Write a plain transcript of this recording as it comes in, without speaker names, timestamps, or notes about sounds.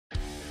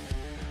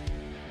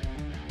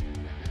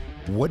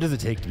What does it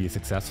take to be a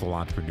successful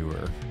entrepreneur?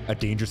 A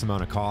dangerous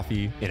amount of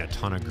coffee and a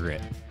ton of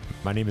grit.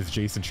 My name is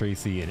Jason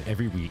Tracy, and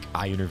every week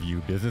I interview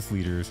business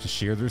leaders to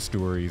share their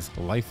stories,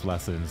 life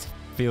lessons,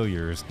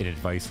 failures, and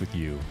advice with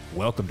you.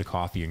 Welcome to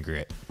Coffee and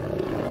Grit.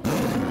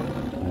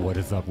 What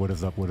is up? What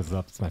is up? What is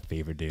up? It's my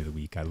favorite day of the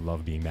week. I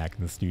love being back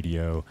in the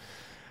studio.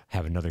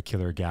 Have another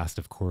killer guest,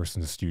 of course,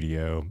 in the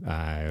studio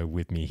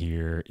with me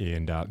here.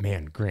 And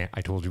man, Grant,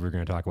 I told you we were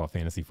going to talk about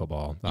fantasy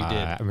football. You did.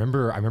 I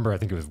remember, I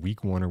think it was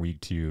week 1 or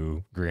week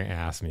 2, Grant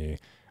asked me,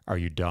 are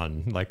you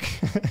done? Like,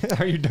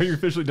 are you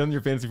officially done with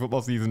your fantasy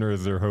football season, or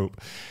is there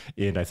hope?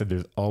 And I said,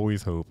 there's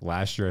always hope.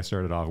 Last year I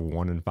started off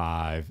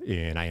 1-5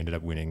 and I ended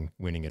up winning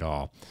it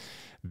all.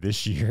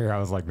 This year I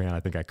was like, man, I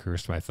think I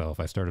cursed myself.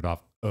 I started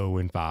off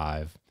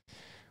 0-5,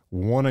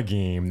 won a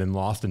game, then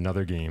lost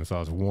another game. So I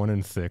was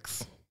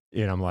 1-6.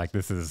 And I'm like,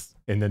 this is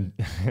done.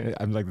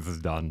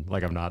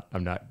 Like, I'm not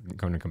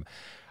going to come.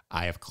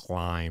 I have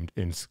climbed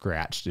and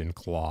scratched and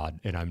clawed,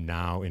 and I'm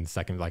now in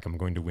second. Like, I'm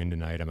going to win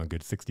tonight. I'm a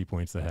good 60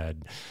 points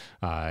ahead.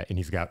 And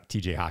he's got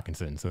TJ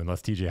Hawkinson. So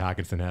unless TJ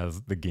Hawkinson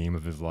has the game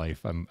of his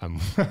life, I'm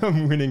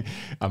winning.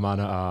 I'm on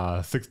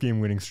a 6-game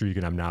winning streak,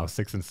 and I'm now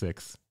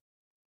 6-6,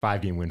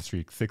 5-game win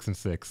streak,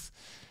 6-6.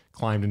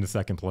 Climbed into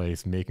second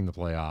place, making the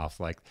playoffs.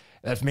 Like,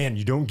 that's, man,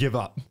 you don't give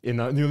up. And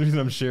the only reason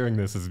I'm sharing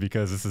this is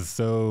because this is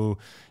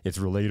it's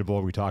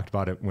relatable. We talked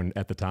about it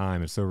at the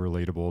time, it's so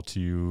relatable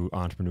to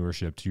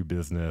entrepreneurship, to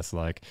business.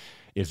 Like,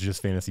 it's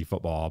just fantasy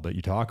football, but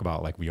you talk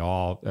about, like,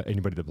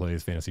 anybody that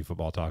plays fantasy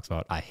football talks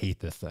about, I hate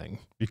this thing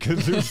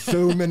because there's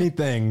so many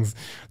things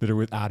that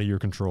are out of your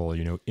control,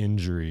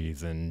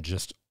 injuries and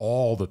just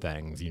all the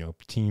things,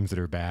 teams that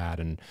are bad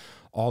and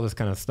all this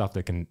kind of stuff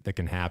that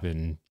can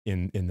happen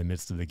in the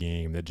midst of the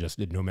game, that just,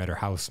 no matter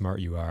how smart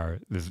you are,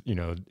 there's,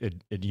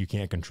 you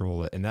can't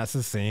control it. And that's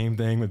the same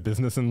thing with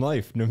business and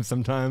life.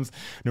 Sometimes,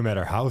 no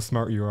matter how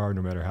smart you are,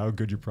 no matter how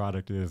good your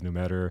product is, no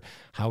matter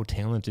how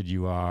talented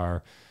you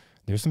are,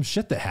 there's some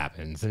shit that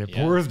happens and it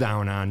pours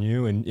down on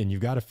you, and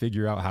you've got to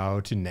figure out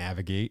how to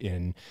navigate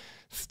and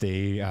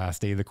stay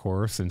the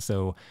course. And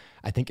so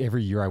I think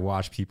every year I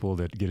watch people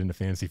that get into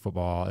fantasy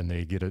football and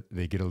they get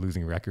a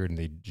losing record and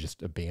they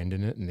just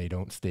abandon it and they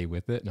don't stay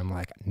with it. And I'm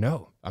like,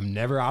 no, I'm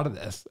never out of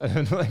this.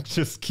 And like,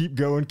 just keep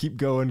going,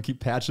 keep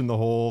patching the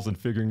holes and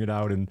figuring it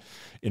out. And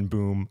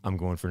boom, I'm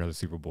going for another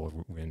Super Bowl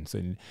win.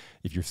 So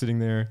if you're sitting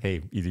there,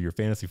 hey, either your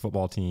fantasy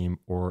football team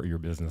or your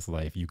business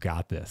life, you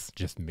got this.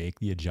 Just make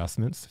the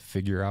adjustments,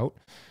 figure out,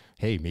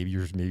 hey, maybe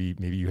you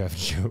have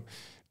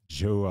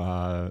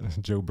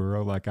Joe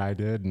Burrow like I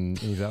did, and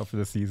he's out for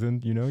the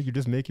season. You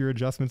just make your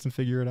adjustments and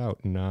figure it out.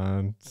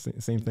 And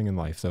same thing in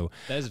life. So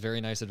that is very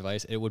nice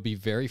advice. It would be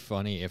very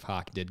funny if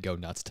Hawk did go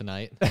nuts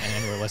tonight,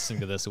 and we're listening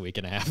to this a week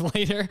and a half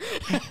later.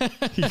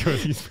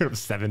 He's put up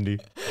 70.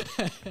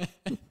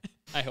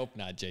 I hope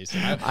not, Jason.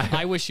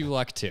 I wish you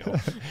luck too.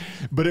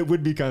 But it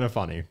would be kind of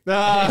funny. This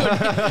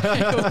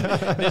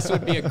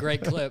would be a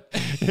great clip.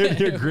 It'd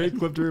be a great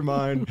clip to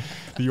remind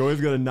that you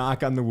always got to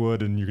knock on the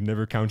wood and you can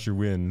never count your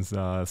wins.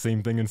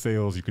 Same thing in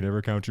sales. You can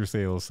never count your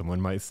sales. Someone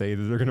might say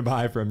that they're going to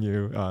buy from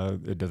you.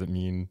 It doesn't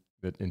mean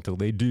that until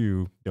they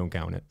do, don't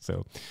count it.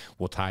 So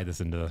we'll tie this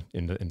into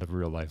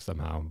real life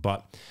somehow.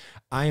 But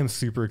I am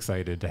super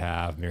excited to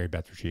have Mary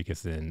Beth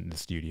Potrykus in the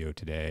studio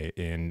today.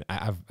 And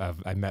I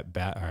met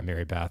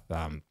Mary Beth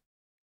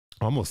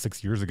almost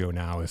 6 years ago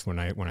now. Is when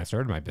I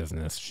started my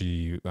business.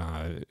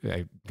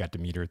 I got to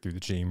meet her through the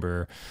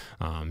chamber.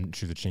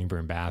 She's a chamber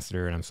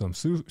ambassador, and I'm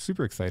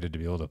super excited to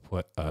be able to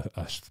put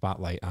a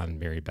spotlight on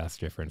Mary Beth's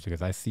difference,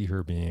 because I seeing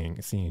her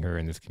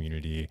in this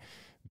community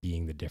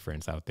being the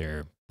difference out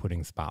there,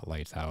 putting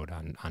spotlights out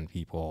on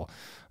people.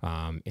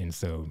 And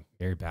so,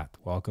 Mary Beth,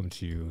 welcome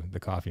to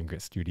the Coffee and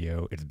Grit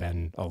studio. It's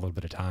been a little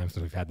bit of time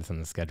since we've had this on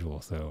the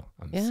schedule, so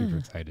I'm super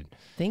excited.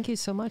 Thank you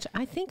so much.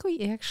 I think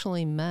we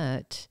actually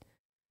met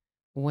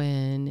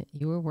when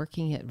you were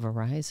working at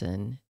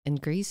Verizon, and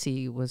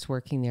Gracie was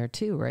working there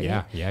too, right?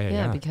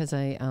 Yeah. Because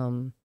I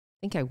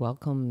think I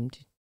welcomed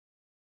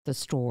the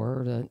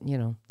store,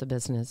 the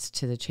business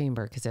to the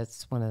chamber, because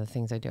that's one of the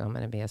things I do. I'm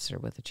an ambassador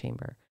with the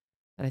chamber.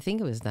 But I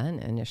think it was then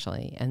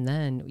initially. And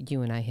then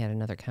you and I had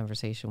another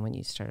conversation when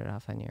you started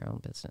off on your own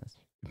business.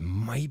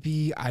 Might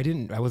be. I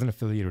wasn't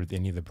affiliated with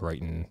any of the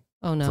Brighton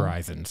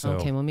Verizon. So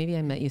okay, well, maybe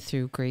I met you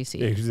through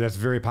Gracie. That's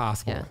very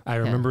possible. Yeah, I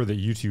remember that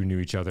you two knew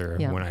each other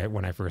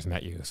when I first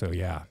met you. So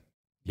yeah.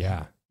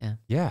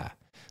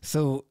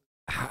 So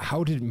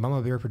how did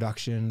Mama Bear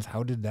Productions,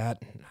 how did that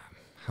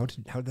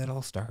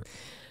all start?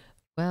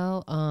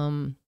 Well,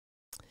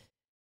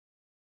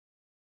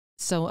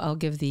 so I'll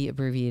give the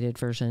abbreviated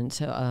version.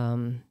 So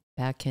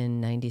back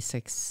in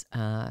 96,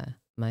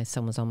 my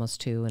son was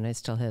almost 2 and I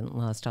still hadn't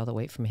lost all the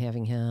weight from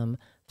having him.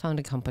 Found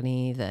a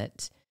company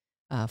that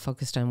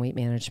focused on weight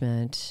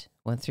management,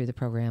 went through the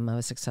program. I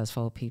was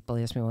successful. People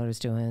asked me what I was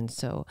doing.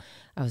 So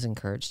I was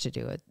encouraged to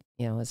do it.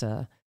 It was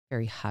a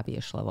very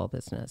hobbyish level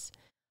business.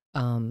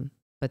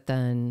 But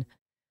then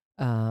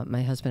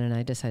my husband and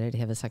I decided to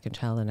have a second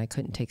child, and I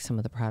couldn't take some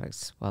of the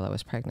products while I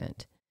was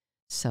pregnant.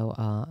 So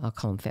I'll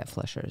call them fat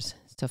flushers.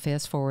 So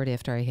fast forward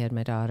after I had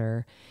my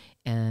daughter,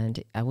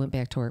 And I went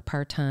back to work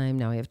part-time.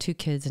 Now I have 2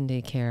 kids in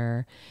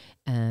daycare,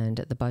 and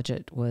the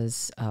budget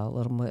was a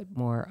little bit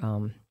more,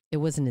 it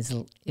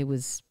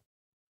was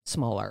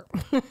smaller.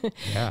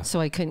 Yeah. So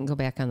I couldn't go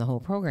back on the whole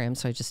program.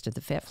 So I just did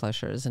the fat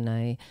flushers, and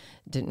I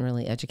didn't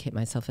really educate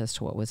myself as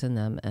to what was in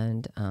them.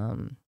 And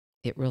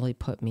it really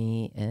put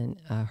me in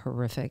a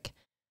horrific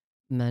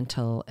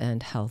mental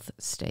and health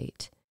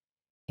state.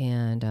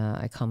 And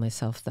I call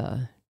myself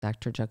the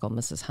Dr. Jekyll,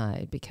 Mrs.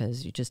 Hyde,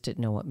 because you just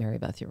didn't know what Mary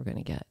Beth you were going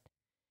to get.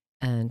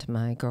 And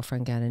my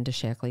girlfriend got into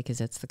Shackley because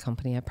that's the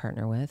company I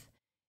partner with.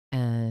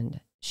 And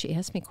she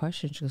asked me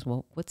questions. She goes,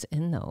 well, what's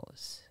in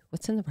those?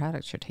 What's in the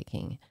products you're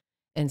taking?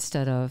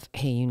 Instead of,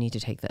 hey, you need to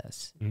take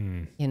this,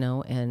 you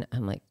know? And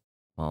I'm like,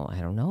 well,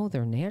 I don't know.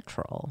 They're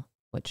natural,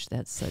 which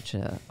that's such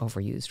a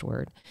overused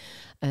word.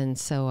 And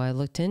so I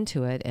looked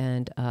into it,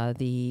 and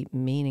the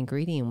main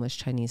ingredient was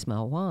Chinese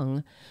Mao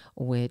Wang,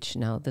 which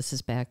now this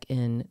is back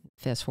in,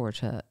 fast forward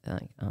to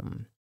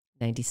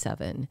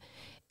 97.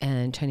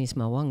 And Chinese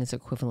Mao Wang is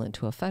equivalent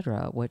to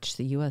ephedra, which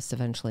the U.S.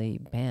 eventually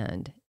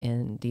banned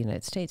in the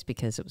United States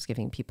because it was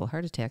giving people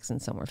heart attacks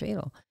and some were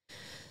fatal.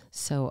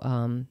 So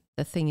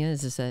the thing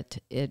is that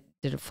did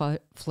it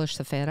flush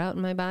the fat out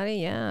in my body?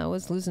 Yeah, I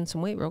was losing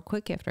some weight real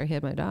quick after I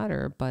had my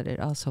daughter, but it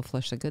also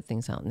flushed the good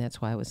things out, and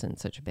that's why I was in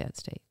such a bad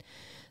state.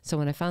 So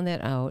when I found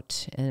that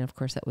out, and of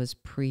course that was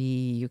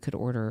you could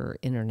order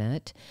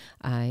internet,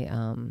 I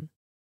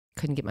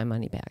couldn't get my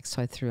money back.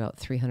 So I threw out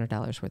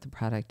 $300 worth of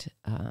product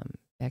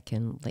back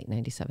in late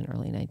 97,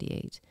 early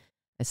 98.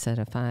 I said,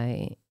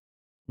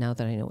 now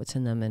that I know what's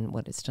in them and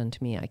what it's done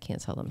to me, I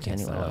can't sell them to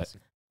anyone else.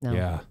 No.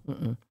 Yeah.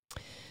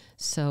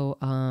 So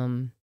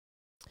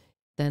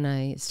then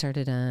I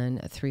started on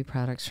 3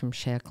 products from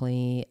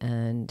Shackley,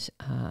 and,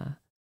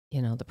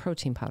 the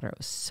protein powder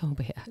was so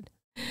bad.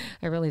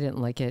 I really didn't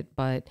like it,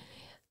 but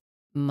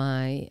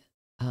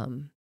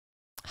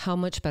how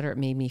much better it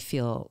made me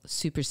feel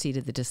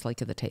superseded the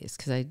dislike of the taste,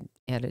 because I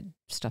added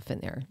stuff in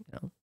there,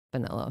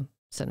 vanilla,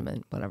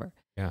 cinnamon, whatever.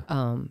 Yeah.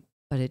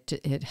 But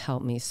it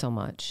helped me so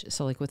much.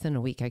 So like within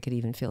a week, I could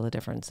even feel a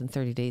difference. In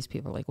 30 days,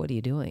 people are like, what are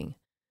you doing?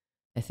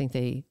 I think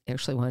they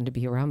actually wanted to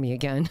be around me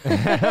again.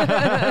 They're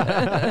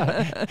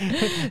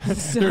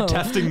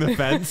testing the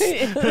fence.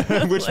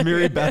 Which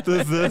Mary Beth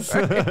is this?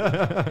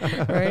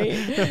 Right?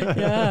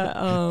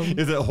 Yeah.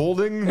 Is it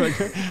holding?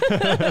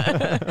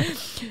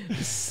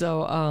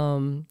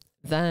 So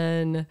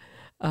then,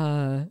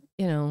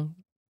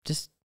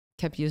 just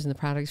kept using the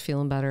products,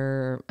 feeling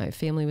better. My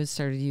family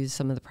started to use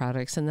some of the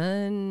products. And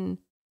then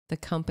the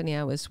company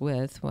I was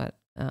with,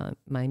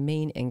 my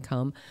main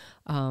income,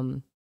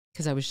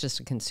 because I was just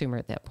a consumer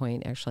at that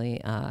point,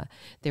 actually,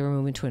 they were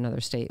moving to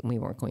another state, and we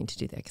weren't going to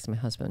do that because my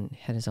husband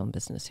had his own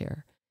business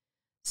here.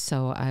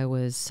 So I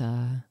was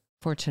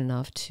fortunate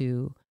enough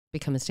to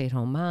become a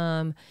stay-at-home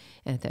mom.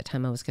 And at that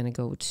time, I was going to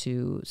go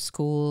to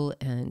school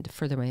and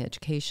further my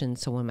education.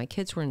 So when my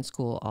kids were in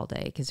school all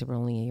day, because they were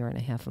only a year and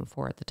a half and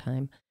 4 at the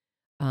time,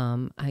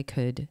 I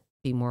could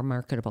be more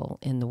marketable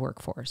in the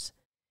workforce.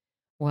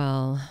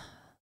 Well,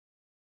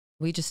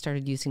 we just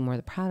started using more of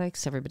the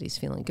products. Everybody's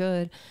feeling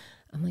good.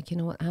 I'm like, you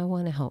know what? I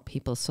want to help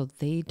people so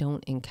they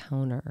don't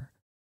encounter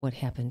what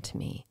happened to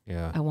me.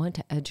 Yeah. I want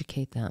to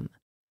educate them,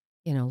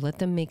 let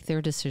them make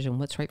their decision,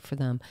 what's right for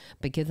them,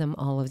 but give them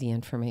all of the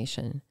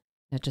information,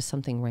 not just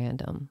something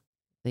random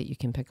that you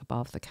can pick up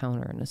off the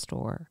counter in a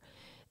store.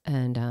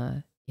 And,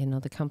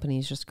 the company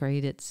is just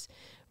great. It's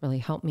really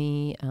helped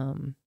me,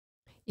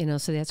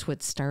 so that's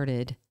what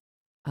started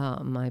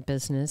my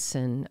business,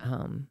 and,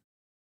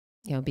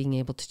 being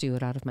able to do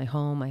it out of my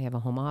home. I have a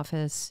home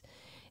office.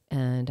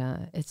 And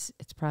it's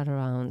brought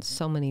around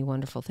so many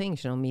wonderful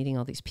things, meeting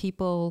all these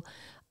people.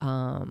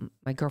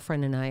 My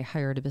girlfriend and I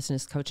hired a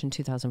business coach in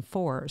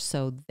 2004.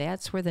 So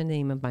that's where the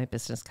name of my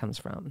business comes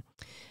from,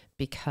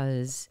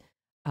 because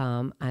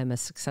I'm a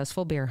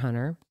successful bear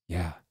hunter.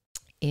 Yeah.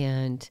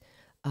 And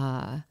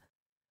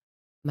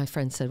my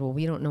friend said, well,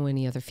 we don't know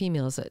any other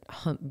females that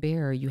hunt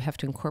bear. You have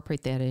to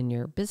incorporate that in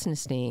your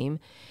business name.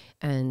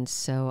 And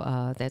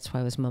so that's why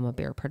I was Mama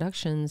Bear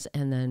Productions.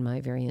 And then my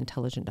very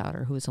intelligent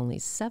daughter, who was only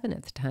 7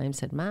 at the time,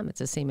 said, Mom, it's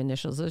the same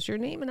initials as your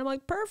name. And I'm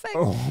like, perfect.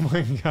 Oh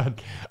my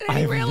God. I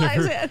didn't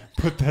realize it.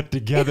 Put that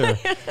together.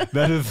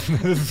 That is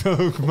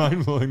so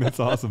mind-blowing.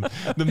 That's awesome.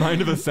 The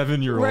mind of a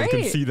 7-year-old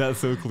can see that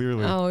so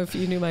clearly. Oh, if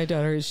you knew my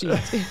daughter, she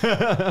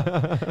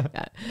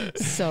yeah.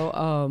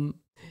 So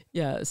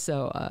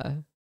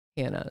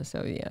Hannah.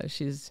 So yeah,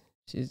 she's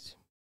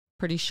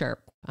pretty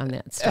sharp on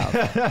that stuff.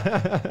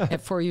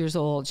 At 4 years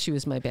old, she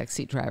was my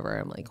backseat driver.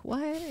 I'm like,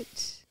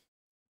 what?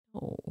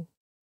 Oh,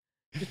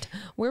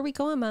 where are we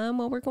going, Mom?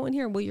 Well, we're going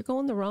here. Well, you're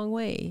going the wrong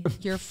way.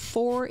 You're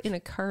 4 in a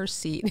car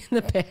seat in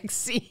the back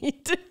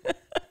seat.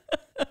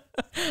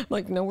 I'm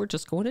like, no, we're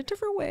just going a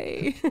different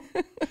way.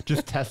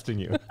 Just testing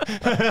you.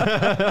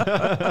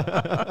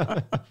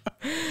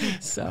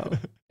 So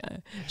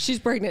she's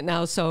pregnant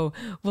now, so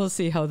we'll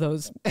see how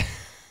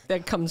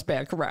that comes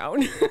back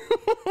around.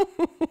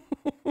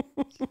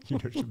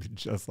 She'll be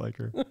just like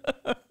her.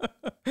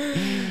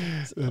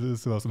 That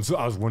is so awesome. So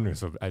I was wondering,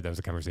 that was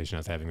a conversation I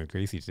was having with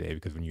Gracie today,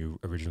 because when you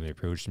originally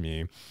approached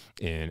me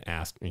and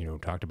asked,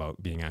 talked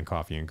about being on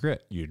Coffee and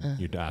Grit,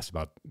 you'd asked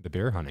about the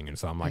bear hunting. And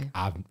so I'm like,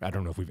 I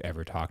don't know if we've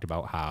ever talked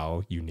about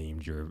how you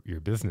named your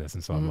business.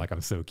 And so I'm like,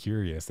 I'm so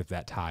curious if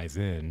that ties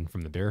in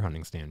from the bear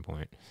hunting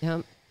standpoint.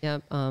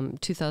 Yep.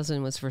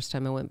 2000 was the first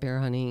time I went bear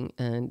hunting,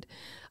 and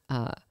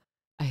I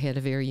had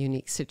a very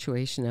unique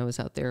situation. I was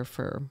out there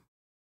for,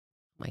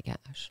 my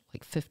gosh,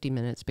 like 50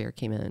 minutes. Bear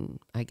came in.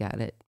 I got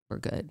it. We're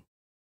good.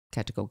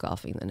 Got to go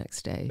golfing the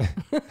next day.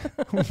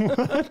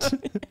 What?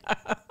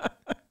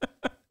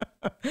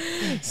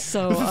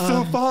 So this is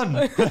so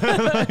fun.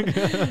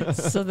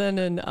 So then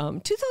in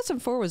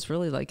 2004 was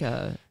really like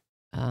that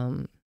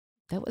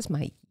was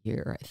my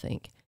year, I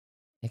think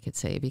I could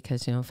say,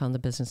 because, found the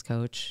business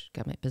coach,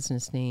 got my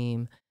business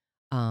name.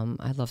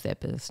 I love that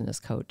business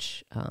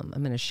coach. I'm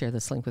going to share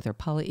this link with her.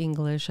 Paula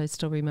English. I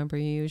still remember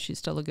you. She's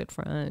still a good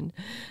friend.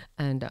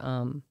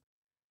 And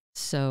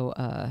so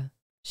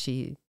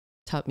she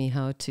taught me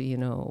how to,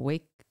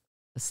 awake,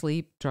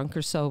 asleep, drunk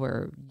or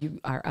sober, you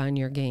are on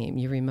your game.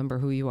 You remember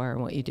who you are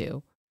and what you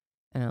do.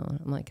 And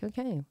I'm like,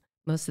 okay.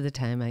 Most of the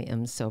time I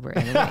am sober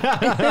anyway.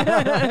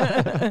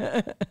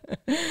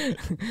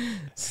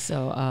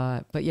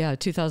 So, but yeah,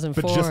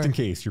 2004. But just in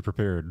case, you're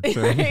prepared.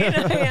 So.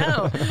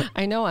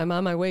 I know. I'm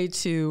on my way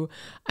to,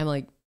 I'm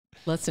like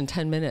less than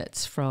 10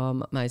 minutes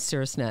from my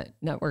SiriusNet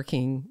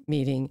networking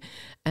meeting.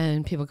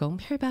 And people go,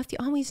 Mary Beth, you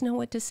always know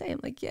what to say. I'm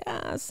like,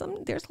 yeah,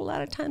 there's a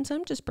lot of times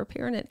I'm just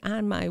preparing it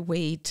on my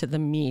way to the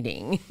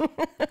meeting.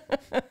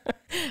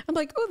 I'm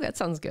like, oh, that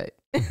sounds good.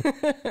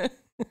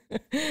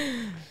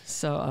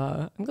 So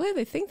I'm glad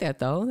they think that,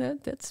 though.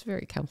 That's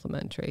very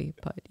complimentary.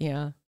 But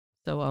yeah.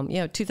 So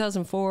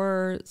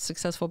 2004,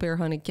 successful bear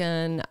hunt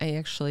again. I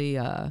actually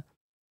got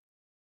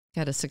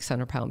a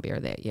 600-pound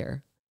bear that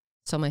year.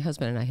 So my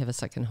husband and I have a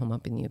second home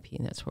up in the UP,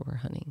 and that's where we're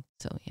hunting.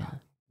 So yeah.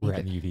 We're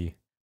at the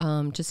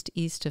UP. Just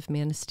east of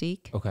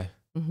Manistee. Okay.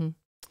 Mm-hmm.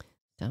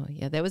 So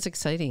yeah, that was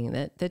exciting.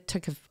 That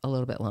took a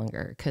little bit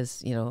longer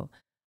because,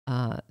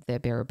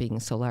 that bear being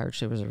so large,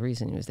 there was a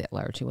reason he was that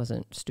large. He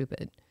wasn't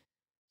stupid.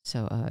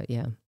 So,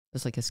 yeah, it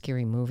was like a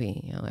scary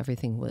movie.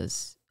 Everything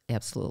was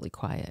absolutely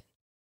quiet.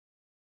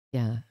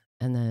 Yeah.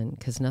 And then,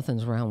 because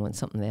nothing's around when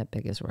something that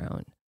big is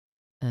around.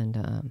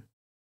 And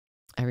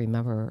I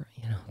remember,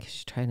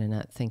 because you're trying to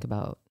not think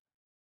about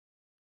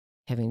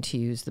having to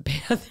use the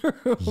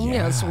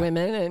bathroom,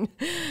 swimming.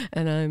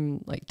 And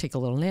I'm like, take a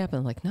little nap. And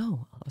I'm like,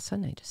 no, all of a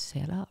sudden I just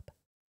sat up.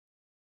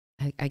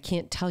 I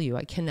can't tell you,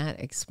 I cannot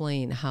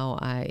explain how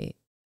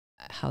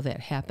that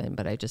happened,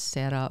 but I just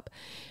sat up,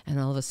 and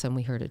all of a sudden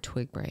we heard a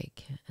twig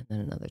break, and then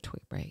another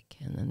twig break,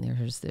 and then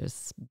there's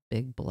this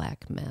big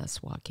black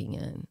mass walking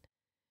in,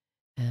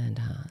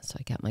 and so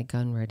I got my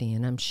gun ready,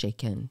 and I'm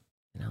shaking,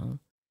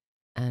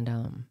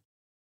 and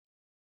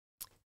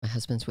my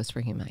husband's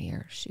whispering in my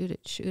ear, shoot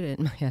it.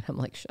 In my head, I'm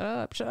like, shut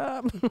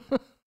up.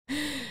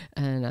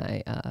 And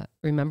I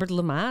remembered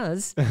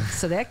Lamaze,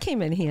 so that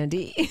came in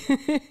handy.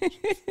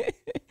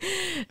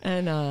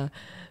 And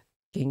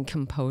gained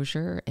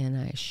composure, and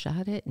I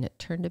shot it, and it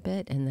turned a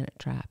bit, and then it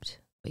dropped.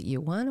 But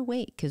you want to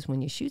wait, because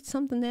when you shoot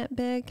something that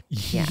big,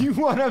 you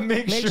want to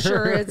make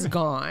sure it's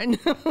gone.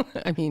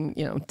 I mean,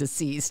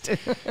 deceased.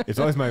 It's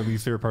always my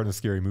least favorite part of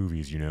scary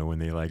movies, when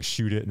they like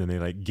shoot it and then they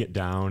like get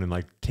down and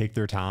like take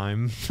their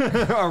time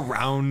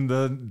around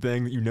the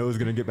thing that is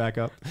going to get back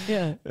up.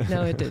 Yeah,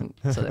 no, it didn't.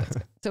 So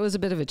it was a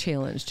bit of a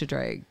challenge to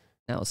drag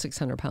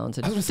 600 pounds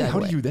of I was going to say, how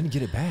do you then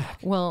get it back?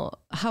 Well,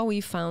 how we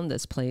found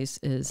this place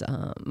is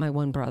my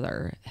one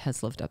brother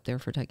has lived up there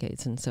for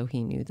decades, and so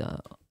he knew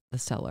the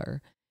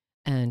seller.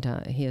 And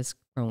he has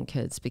grown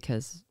kids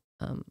because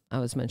I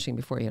was mentioning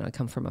before, I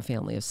come from a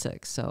family of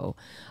 6. So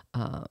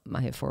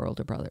I have 4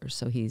 older brothers.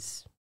 So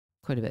he's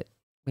quite a bit.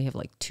 We have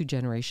like 2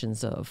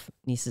 generations of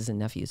nieces and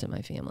nephews in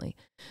my family.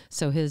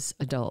 So his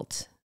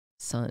adult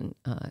son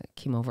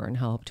came over and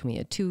helped me. He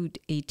had 2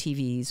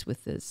 ATVs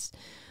with this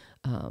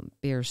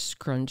bear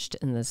scrunched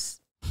in this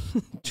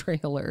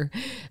trailer.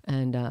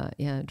 And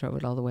drove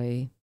it all the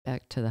way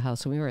back to the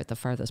house. And we were at the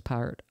farthest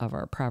part of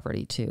our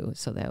property too.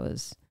 So that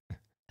was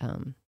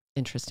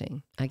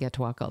interesting. I got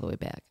to walk all the way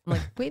back. I'm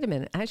like, wait a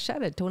minute, I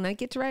shot it. Don't I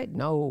get to ride?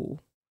 No.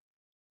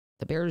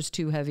 The bear is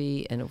too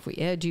heavy, and if we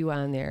add you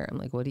on there, I'm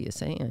like, what are you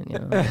saying?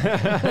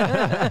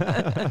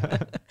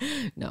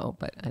 No,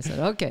 but I said,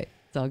 okay,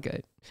 it's all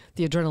good.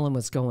 The adrenaline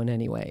was going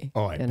anyway.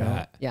 Oh, I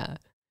bet. Yeah.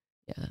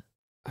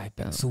 I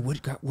bet. So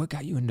what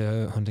got you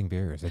into hunting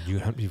bears? Did you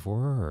hunt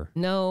before? Or?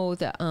 No,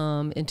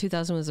 in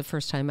 2000 was the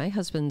first time. My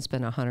husband's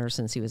been a hunter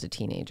since he was a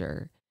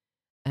teenager,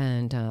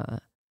 and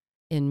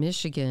in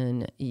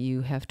Michigan,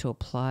 you have to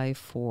apply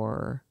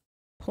for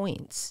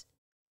points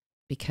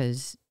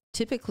because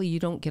typically you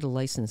don't get a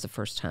license the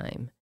first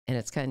time, and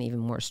it's gotten even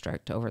more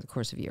strict over the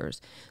course of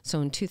years. So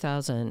in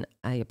 2000,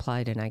 I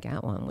applied and I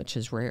got one, which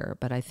is rare,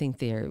 but I think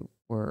their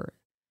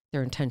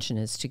intention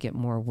is to get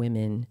more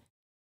women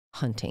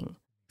hunting.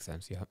 Makes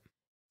sense, yeah.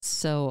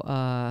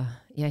 So,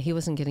 he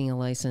wasn't getting a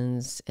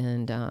license,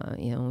 and,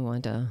 we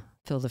wanted to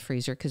fill the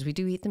freezer because we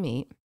do eat the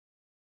meat.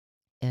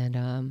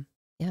 And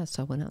yeah,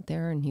 so I went out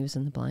there and he was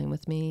in the blind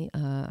with me.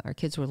 Our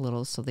kids were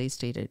little, so they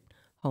stayed at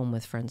home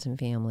with friends and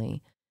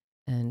family.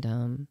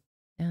 And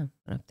yeah,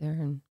 went up there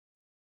and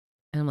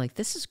I'm like,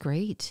 this is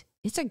great.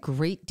 It's a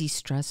great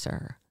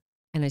de-stressor.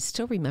 And I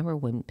still remember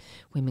when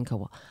women go,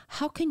 well,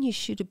 how can you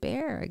shoot a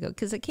bear? I go,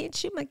 because I can't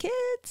shoot my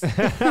kids.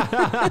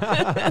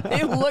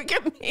 They look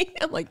at me.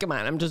 I'm like, come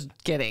on, I'm just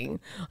kidding.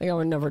 Like, I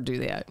would never do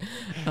that.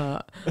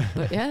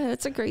 But yeah,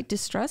 it's a great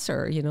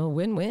distressor, you know,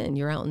 win-win.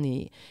 You're out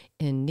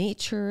in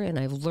nature, and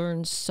I've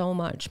learned so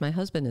much. My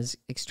husband is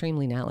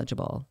extremely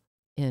knowledgeable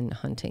in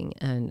hunting,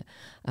 and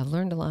I've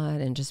learned a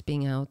lot, and just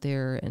being out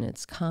there, and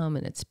it's calm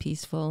and it's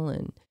peaceful,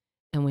 and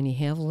when you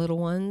have little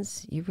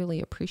ones, you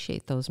really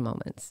appreciate those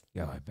moments.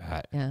 Yeah, I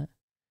bet. Yeah.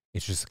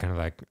 It's just kind of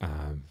like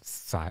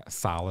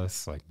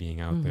solace, like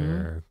being out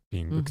there,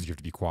 because you have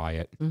to be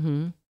quiet.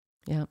 Mm-hmm.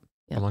 Yeah.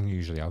 How long are you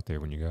usually out there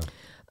when you go?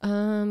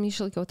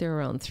 Usually go there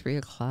around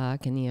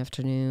 3:00 in the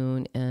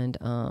afternoon, and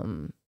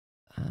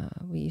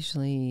we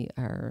usually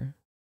are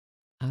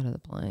out of the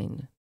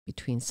blind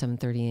between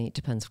 7:30 and 8.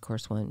 Depends, of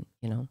course, when,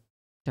 you know,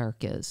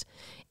 dark is.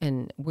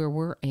 And where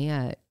we're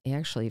at,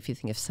 actually, if you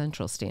think of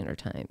Central Standard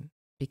Time,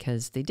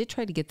 because they did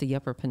try to get the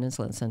Upper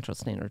Peninsula in Central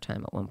Standard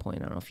Time at one point.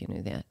 I don't know if you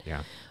knew that.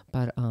 Yeah.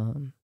 But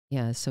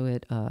yeah, so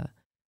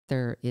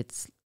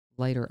it's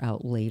lighter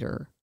out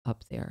later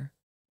up there.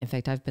 In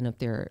fact, I've been up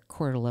there at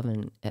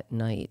 11:15 at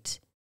night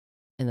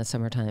in the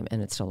summertime,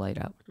 and it's still light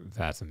out.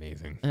 That's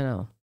amazing. I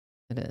know,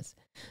 it is.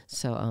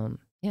 So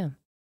yeah,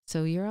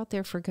 so you're out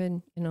there for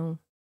good, you know,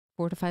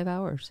 4 to 5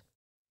 hours,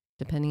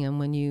 depending on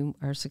when you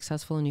are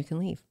successful and you can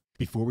leave.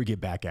 Before we get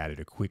back at it,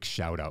 a quick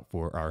shout out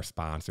for our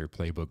sponsor,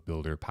 Playbook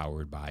Builder,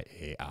 powered by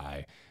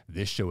AI.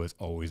 This show has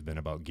always been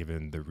about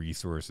giving the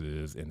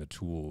resources and the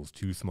tools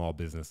to small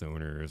business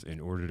owners in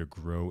order to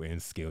grow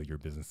and scale your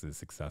businesses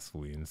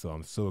successfully. And so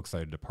I'm so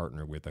excited to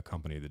partner with a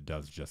company that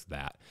does just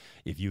that.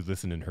 If you've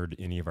listened and heard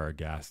any of our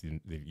guests,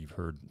 you've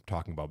heard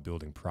talking about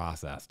building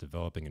process,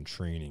 developing and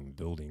training,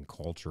 building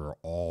culture, are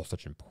all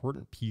such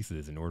important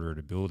pieces in order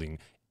to building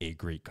a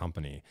great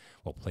company.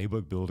 Well,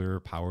 Playbook Builder,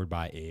 powered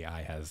by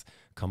AI, has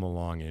come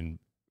along and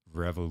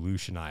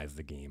revolutionized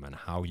the game on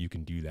how you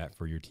can do that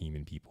for your team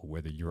and people.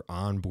 Whether you're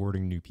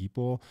onboarding new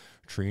people,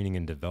 training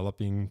and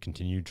developing,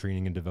 continued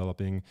training and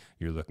developing,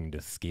 you're looking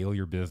to scale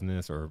your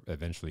business or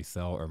eventually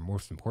sell, or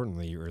most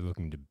importantly, you're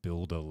looking to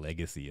build a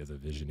legacy as a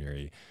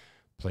visionary.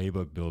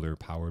 Playbook Builder,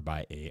 powered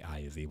by AI,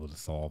 is able to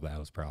solve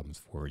those problems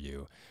for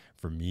you.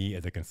 For me,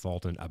 as a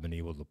consultant, I've been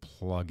able to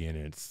plug in,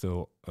 and it's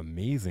so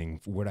amazing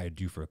for what I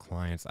do for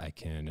clients. I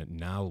can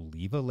now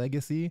leave a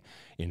legacy.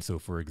 And so,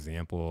 for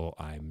example,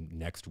 I'm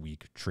next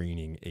week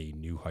training a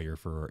new hire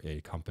for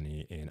a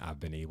company, and I've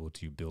been able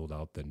to build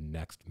out the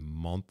next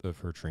month of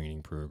her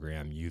training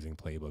program using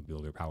Playbook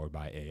Builder, powered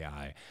by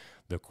AI.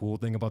 The cool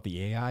thing about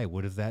the AI,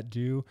 what does that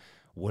do?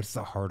 What's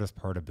the hardest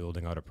part of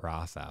building out a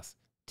process?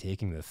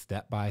 Taking this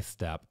step by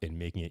step and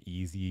making it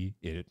easy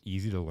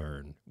to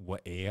learn.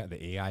 What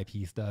the AI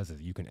piece does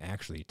is you can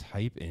actually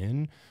type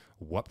in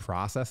what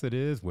process it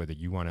is, whether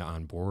you want to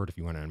onboard, if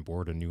you want to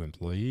onboard a new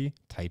employee,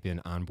 type in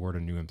onboard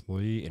a new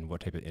employee and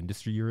what type of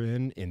industry you're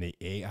in, and the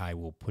AI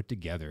will put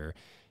together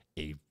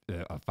a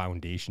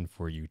foundation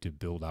for you to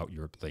build out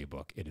your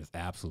playbook. It is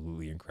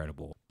absolutely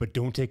incredible. But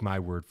don't take my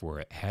word for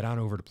it. Head on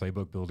over to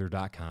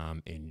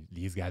playbookbuilder.com, and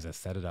these guys have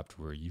set it up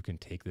to where you can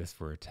take this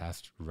for a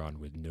test run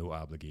with no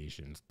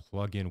obligations.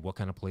 Plug in what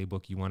kind of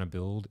playbook you want to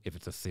build. If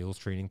it's a sales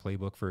training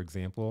playbook, for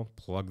example,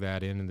 plug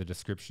that in the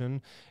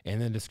description. And in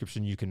the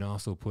description, you can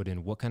also put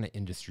in what kind of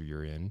industry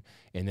you're in,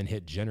 and then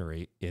hit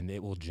generate, and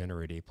it will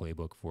generate a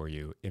playbook for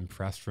you.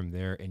 Impress from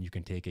there, and you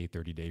can take a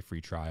 30-day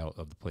free trial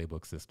of the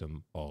playbook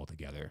system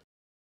altogether.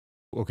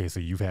 Okay, so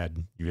you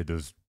had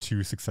those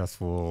 2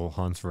 successful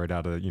hunts right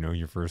out of,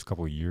 your first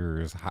couple of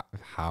years.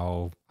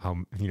 How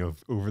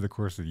over the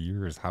course of the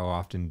years, how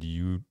often do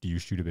you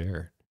shoot a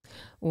bear?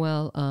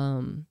 Well,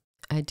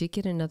 I did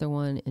get another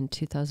one in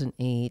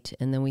 2008,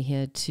 and then we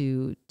had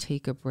to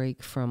take a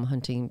break from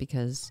hunting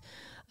because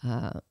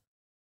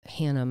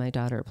Hannah, my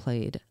daughter,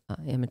 played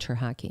amateur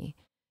hockey,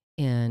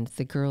 and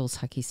the girls'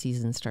 hockey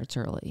season starts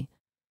early.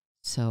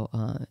 So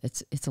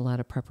it's a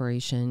lot of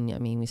preparation. I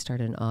mean, we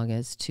started in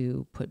August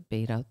to put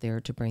bait out there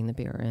to bring the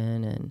bear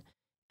in, and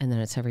then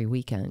it's every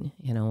weekend,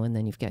 and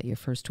then you've got your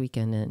first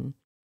weekend, and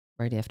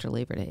right after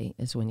Labor Day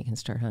is when you can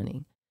start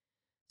hunting.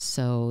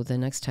 So the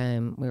next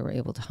time we were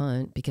able to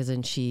hunt, because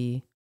then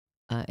she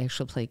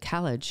actually played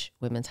college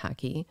women's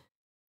hockey.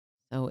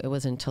 So it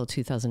wasn't until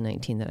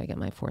 2019 that I got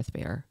my 4th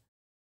bear.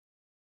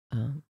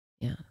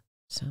 Yeah.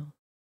 So,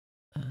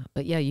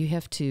 but yeah, you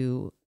have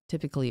to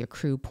typically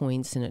accrue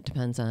points, and it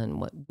depends on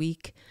what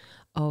week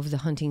of the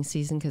hunting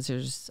season, because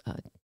there's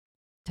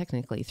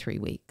technically 3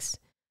 weeks.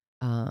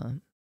 The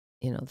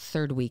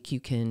 3rd week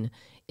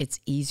it's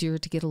easier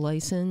to get a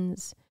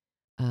license,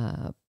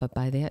 but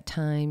by that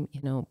time,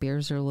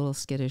 bears are a little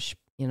skittish,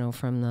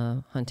 from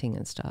the hunting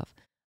and stuff,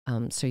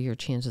 so your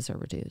chances are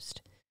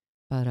reduced.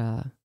 But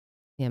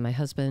yeah, my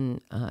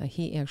husband,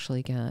 he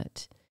actually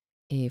got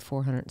a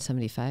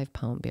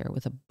 475-pound bear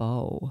with a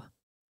bow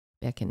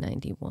back in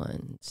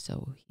 91.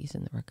 So he's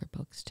in the record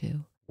books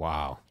too.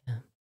 Wow. Yeah.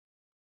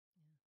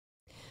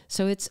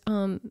 So it's,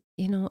 there's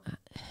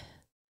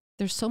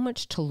so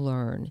much to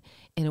learn,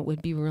 and it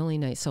would be really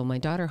nice. So my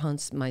daughter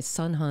hunts, my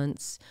son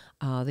hunts.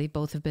 They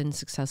both have been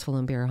successful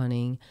in bear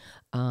hunting.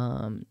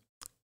 And,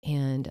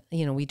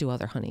 we do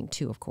other hunting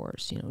too, of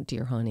course,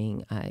 deer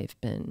hunting. I've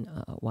been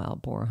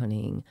wild boar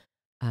hunting.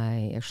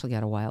 I actually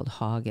got a wild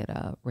hog at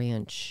a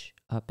ranch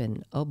up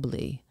in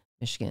Ubley,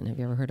 Michigan. Have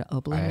you ever heard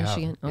of Ubley,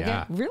 Michigan? Okay.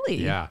 Yeah. Really?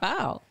 Yeah.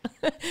 Wow.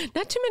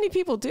 Not too many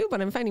people do,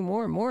 but I'm finding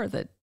more and more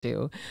that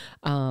do.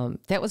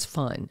 That was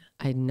fun.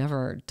 I'd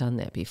never done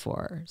that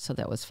before, so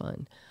that was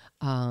fun.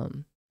 But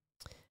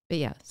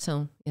yeah,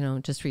 so,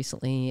 just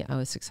recently I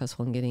was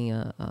successful in getting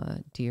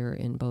a deer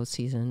in bow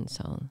season,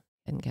 so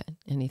I didn't get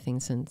anything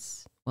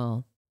since,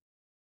 well,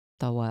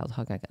 the wild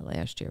hog I got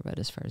last year, but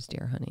as far as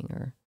deer hunting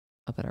or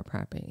up at our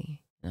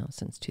property,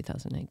 since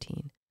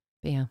 2019.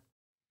 But yeah.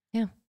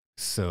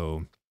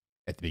 So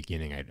at the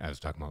beginning, I was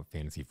talking about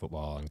fantasy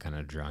football and kind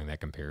of drawing that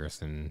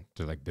comparison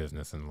to like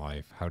business and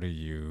life. How do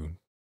you,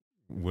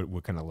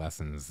 what kind of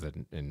lessons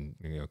and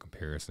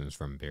comparisons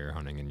from bear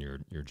hunting and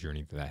your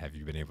journey to that have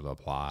you been able to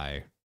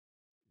apply?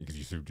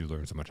 Because you do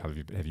learn so much. Have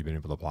you been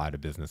able to apply to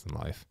business and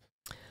life?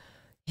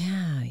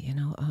 Yeah,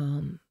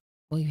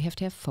 well, you have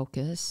to have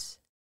focus,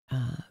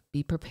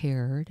 be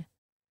prepared,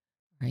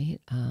 right?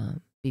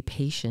 Be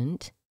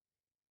patient,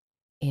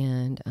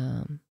 and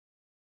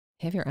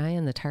have your eye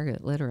on the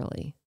target,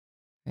 literally,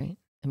 right?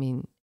 I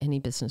mean, any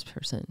business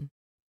person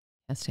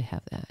has to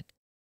have that.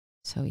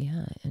 So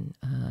yeah, and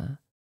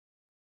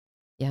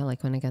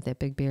like when I got that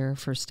big bear,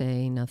 first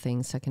day,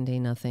 nothing, second day,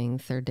 nothing,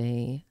 third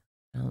day,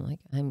 I'm like,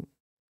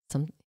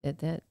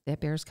 that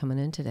bear's coming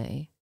in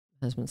today.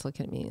 My husband's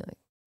looking at me like,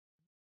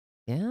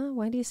 yeah,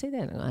 why do you say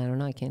that? I don't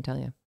know. I can't tell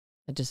you.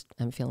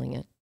 I'm feeling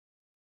it,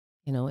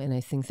 and I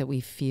think that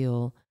we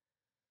feel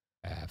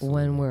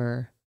when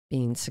we're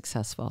being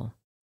successful.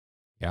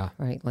 Yeah.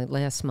 Right. Like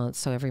last month.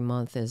 So every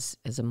month is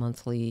a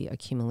monthly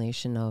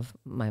accumulation of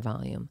my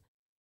volume.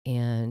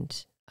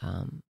 And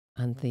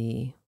on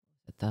the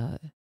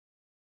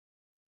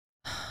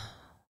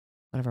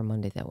whatever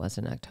Monday that was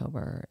in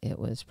October, it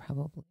was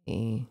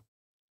probably,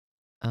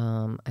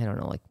 I don't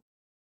know, like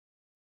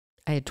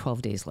I had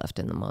 12 days left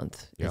in the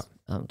month. Yeah.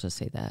 I'll just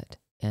say that.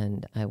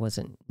 And I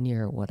wasn't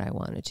near what I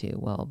wanted to.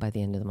 Well, by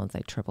the end of the month, I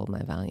tripled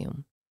my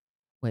volume,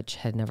 which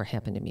had never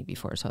happened to me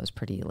before. So I was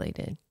pretty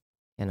elated,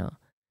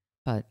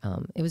 But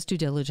it was due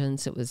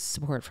diligence. It was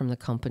support from the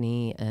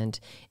company and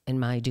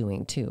my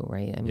doing too,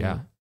 right? I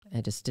mean,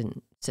 I just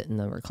didn't sit in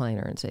the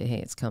recliner and say, hey,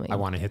 it's coming. I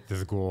want to hit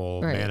this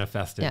goal, right.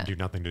 manifest it, and do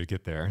nothing to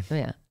get there.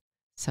 Yeah.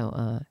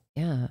 So,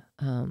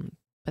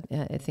 but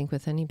I think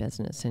with any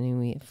business,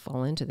 we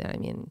fall into that. I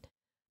mean,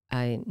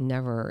 I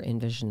never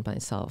envisioned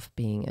myself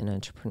being an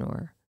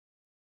entrepreneur.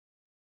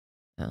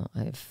 No,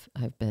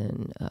 I've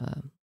been,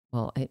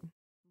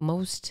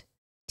 most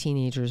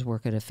teenagers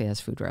work at a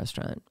fast food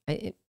restaurant.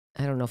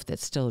 I don't know if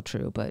that's still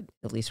true, but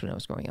at least when I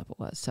was growing up, it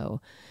was. So,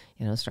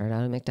 started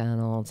out at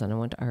McDonald's, and I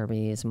went to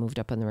Arby's, moved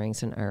up in the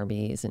ranks in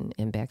Arby's,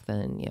 and back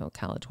then,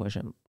 college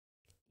wasn't,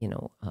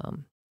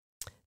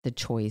 the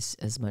choice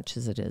as much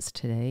as it is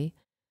today.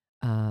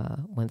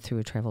 Went through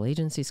a travel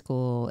agency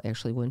school,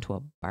 actually went to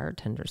a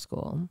bartender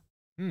school.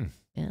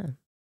 Yeah,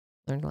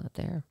 learned a lot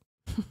there.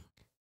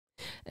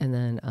 And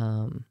then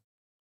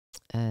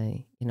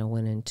I,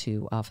 went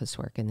into office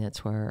work, and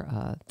that's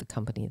where the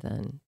company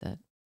then that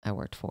I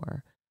worked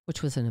for,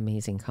 which was an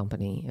amazing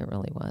company. It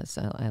really was.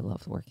 I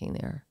loved working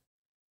there.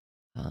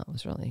 It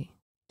was really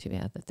too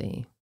bad that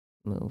they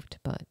moved,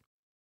 but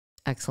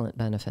excellent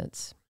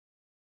benefits.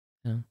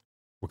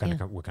 What kind of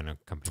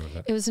company was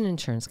that? It was an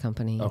insurance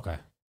company. Okay.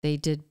 They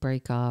did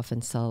break off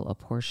and sell a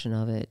portion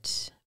of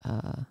it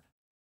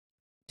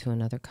to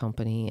another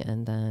company,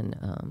 and then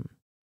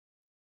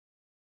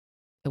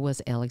it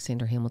was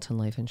Alexander Hamilton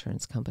Life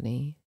Insurance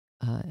Company,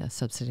 a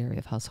subsidiary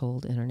of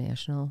Household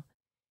International.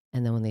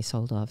 And then when they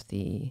sold off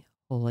the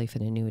whole life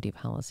and annuity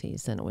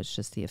policies, then it was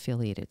just the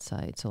affiliated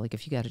side. So like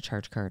if you got a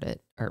charge card at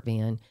Art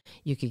Van,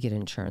 you could get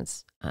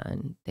insurance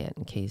on that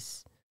in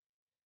case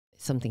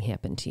something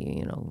happened to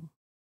you,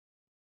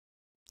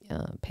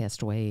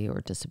 passed away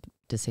or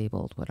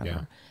disabled, whatever.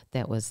 Yeah.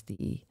 That was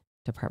the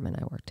department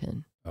I worked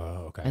in.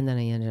 Oh, okay. And then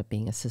I ended up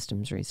being a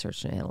systems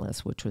research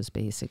analyst, which was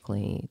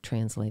basically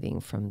translating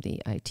from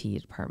the IT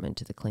department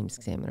to the claims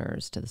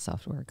examiners to the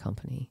software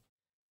company.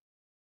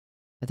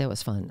 But that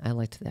was fun. I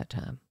liked that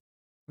job.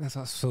 That's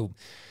awesome.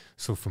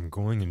 So from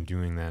going and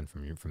doing that,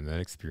 from that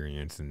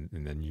experience, and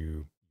then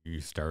you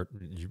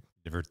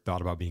never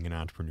thought about being an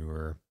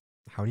entrepreneur.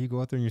 How do you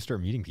go out there and you start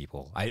meeting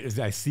people?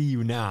 I see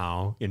you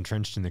now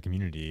entrenched in the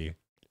community.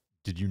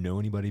 Did you know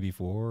anybody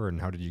before,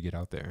 and how did you get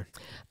out there?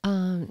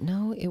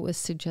 No, it was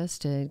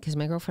suggested because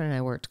my girlfriend and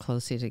I worked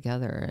closely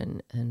together,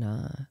 and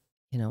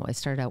I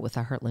started out with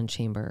the Heartland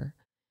Chamber,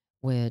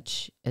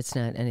 which it's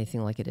not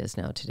anything like it is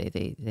now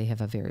today. They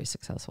have a very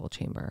successful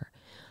chamber.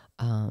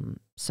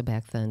 So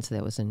back then, so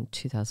that was in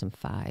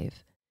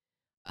 2005.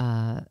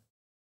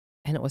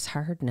 And it was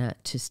hard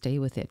not to stay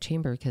with that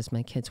chamber because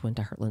my kids went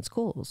to Heartland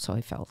schools. So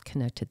I felt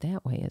connected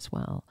that way as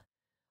well.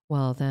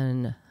 Well,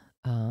 then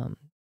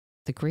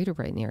the Greater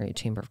Brighton Area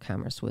Chamber of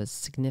Commerce was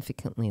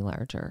significantly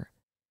larger.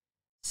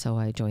 So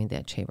I joined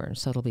that chamber.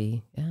 So it'll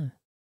be,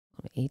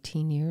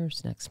 18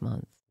 years next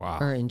month. Wow.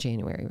 Or in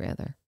January,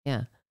 rather.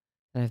 Yeah.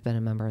 And I've been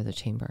a member of the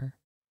chamber.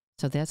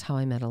 So that's how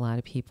I met a lot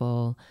of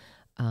people.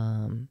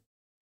 I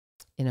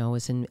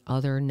was in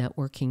other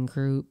networking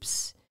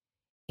groups,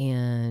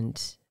 and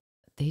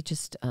they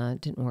just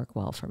didn't work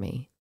well for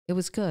me. It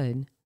was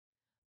good,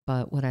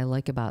 but what I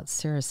like about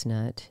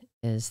Sarasnet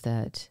is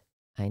that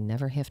I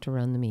never have to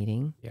run the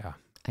meeting. Yeah.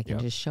 I can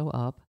just show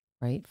up,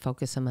 right?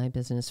 Focus on my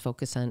business,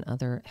 focus on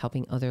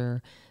helping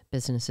other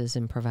businesses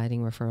and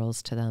providing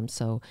referrals to them.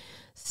 So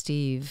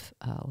Steve,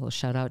 well,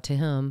 shout out to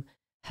him,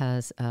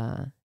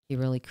 he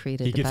really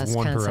created the best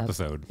concept. He gets one per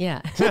episode.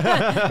 Yeah.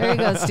 There you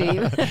go,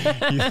 Steve.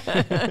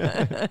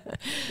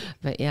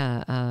 But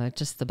yeah,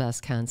 just the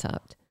best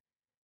concept.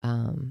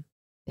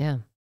 Yeah.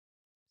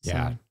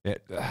 Yeah.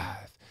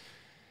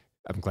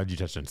 I'm glad you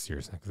touched on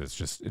Sarasnet,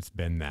 because it's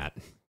been that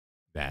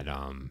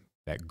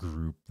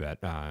group that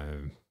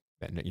I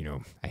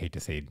hate to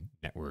say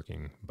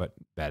networking, but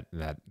that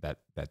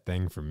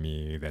thing for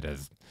me that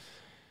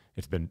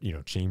it's been,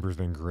 Chamber's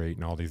been great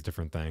and all these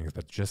different things,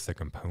 but just the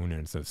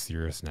components of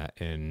Sarasnet.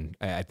 And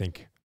I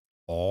think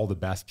all the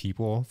best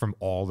people from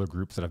all the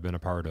groups that I've been a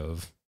part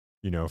of,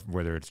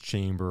 whether it's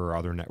Chamber or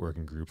other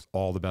networking groups,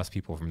 all the best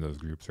people from those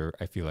groups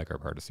I feel like are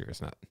part of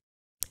Sarasnet.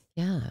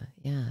 Yeah.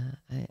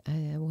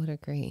 I would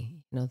agree.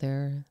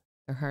 Their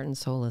heart and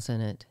soul is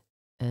in it.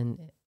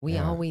 And we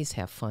always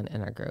have fun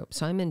in our group.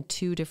 So I'm in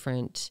 2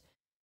 different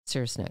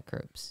Sarasnet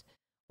groups.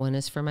 One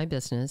is for my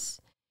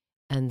business,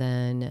 and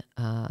then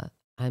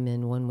I'm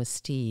in one with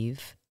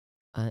Steve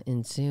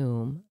in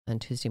Zoom on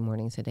Tuesday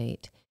mornings at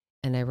 8.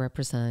 And I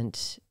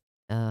represent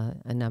a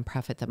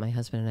nonprofit that my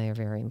husband and I are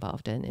very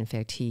involved in. In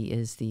fact, he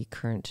is the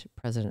current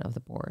president of the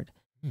board.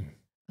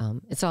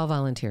 It's all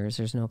volunteers.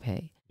 There's no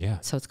pay. Yeah.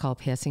 So it's called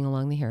Passing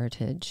Along the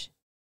Heritage.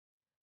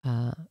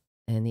 And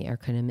the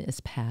acronym is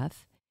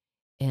PATH.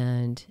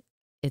 And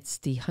it's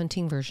the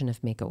hunting version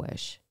of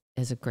Make-A-Wish,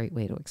 is a great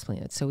way to explain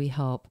it. So we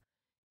help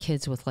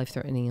kids with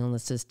life-threatening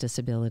illnesses,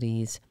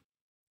 disabilities,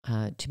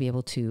 to be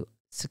able to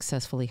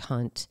successfully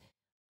hunt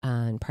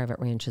on private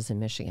ranches in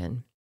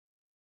Michigan.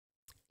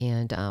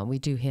 And we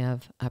do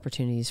have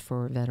opportunities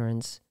for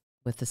veterans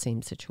with the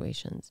same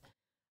situations.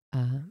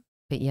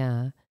 But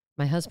yeah,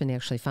 my husband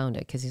actually found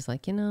it because he's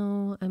like,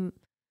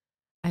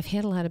 I've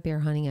had a lot of bear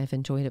hunting. I've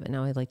enjoyed it, but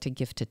now I'd like to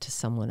gift it to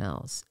someone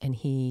else. And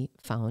he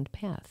found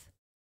Path.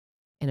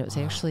 And it was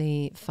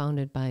actually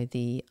founded by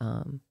the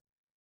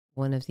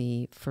one of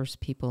the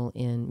first people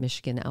in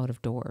Michigan out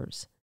of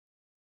doors.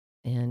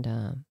 And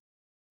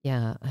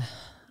I'll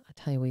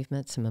tell you, we've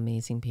met some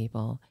amazing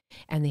people.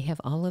 And they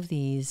have all of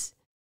these.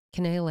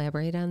 Can I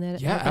elaborate on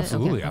that? Yeah,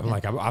 absolutely.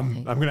 Okay.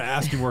 I'm going to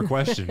ask you more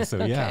questions.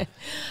 So yeah.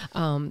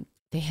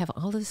 They have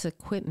all this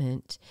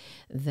equipment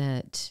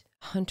that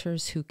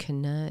hunters who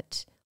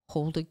cannot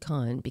hold a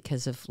gun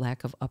because of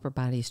lack of upper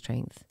body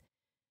strength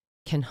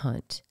can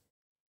hunt.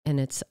 And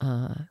it's,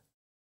 my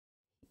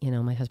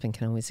husband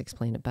can always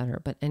explain it better.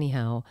 But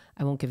anyhow,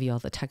 I won't give you all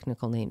the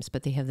technical names,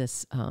 but they have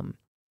this,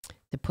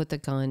 they put the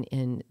gun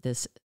in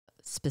this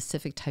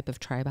specific type of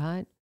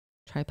tripod,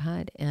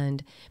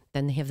 and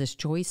then they have this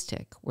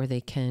joystick where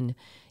they can,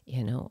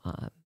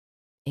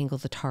 angle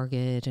the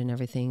target and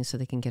everything so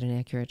they can get an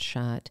accurate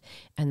shot.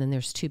 And then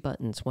there's 2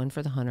 buttons, one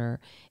for the hunter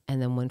and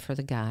then one for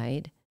the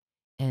guide.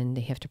 And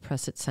they have to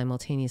press it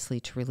simultaneously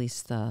to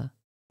release the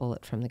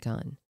bullet from the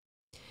gun.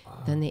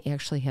 Wow. Then they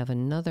actually have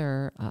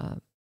another,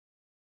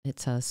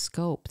 it's a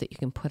scope that you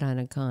can put on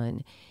a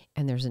gun,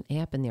 and there's an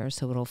app in there,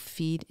 so it'll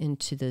feed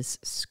into this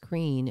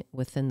screen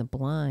within the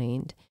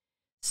blind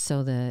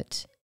so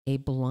that a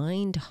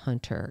blind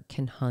hunter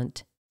can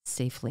hunt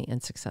safely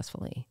and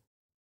successfly.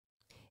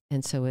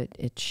 And so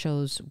it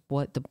shows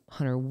what the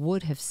hunter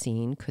would have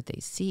seen, could they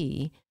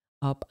see,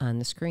 up on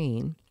the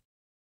screen.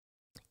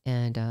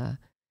 And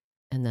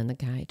then the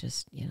guy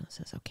just,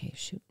 says, okay,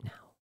 shoot now.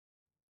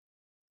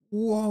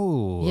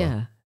 Whoa.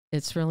 Yeah,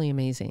 it's really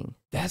amazing.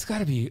 That's got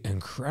to be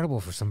incredible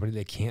for somebody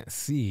that can't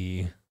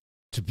see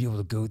to be able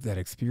to go through that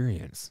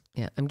experience.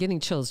 Yeah, I'm getting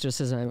chills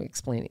just as I'm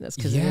explaining this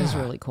because it is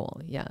really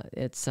cool. Yeah,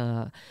 it's,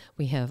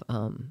 we have,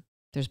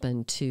 there's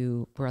been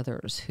 2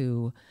 brothers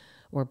who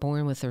were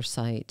born with their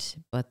sight,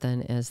 but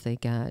then as they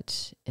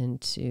got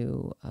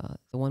into,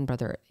 the one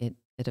brother, it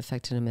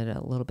affected him at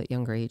a little bit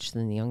younger age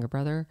than the younger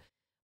brother,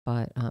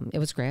 but it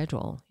was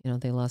gradual.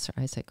 They lost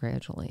their eyesight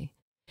gradually.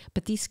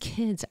 But these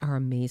kids are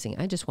amazing.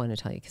 I just want to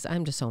tell you, because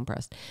I'm just so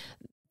impressed.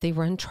 They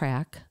run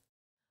track.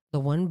 The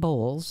one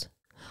bowls.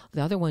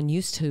 The other one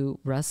used to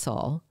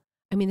wrestle.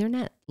 I mean, they're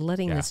not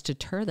letting this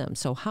deter them.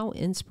 So how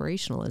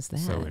inspirational is that?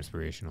 So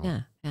inspirational.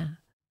 Yeah.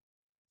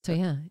 So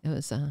yeah, it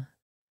was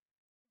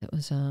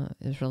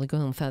really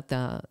good. In fact,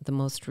 the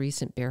most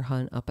recent bear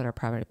hunt up at our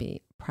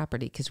property,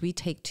 because we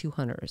take 2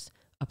 hunters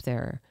up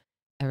there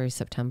every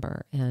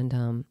September,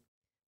 and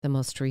The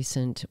most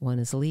recent one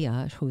is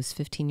Leah, who's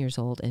 15 years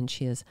old, and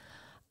she is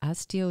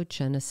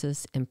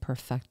osteogenesis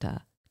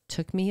imperfecta.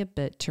 Took me a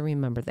bit to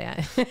remember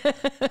that.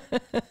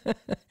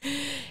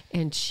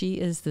 And she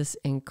is this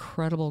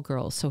incredible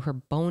girl. So her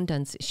bone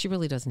density, she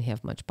really doesn't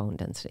have much bone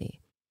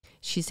density.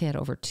 She's had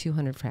over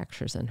 200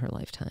 fractures in her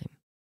lifetime.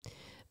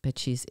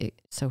 But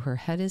so her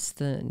head is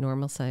the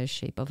normal size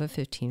shape of a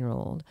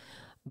 15-year-old,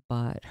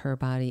 but her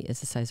body is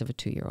the size of a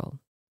 2-year-old.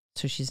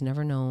 So she's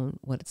never known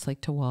what it's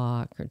like to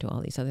walk or do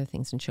all these other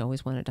things. And she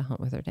always wanted to hunt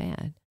with her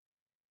dad.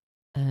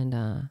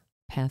 And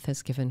Beth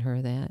has given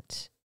her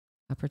that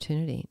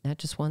opportunity, not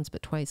just once,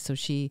 but twice. So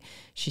she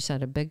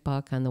shot a big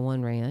buck on the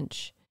one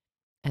ranch.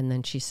 And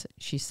then she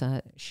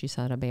shot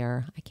a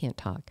bear. I can't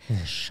talk.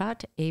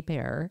 Shot a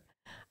bear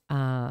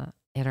at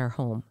our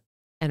home,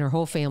 and her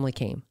whole family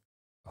came.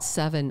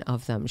 7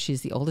 of them.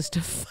 She's the oldest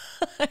of 5.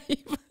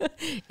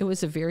 It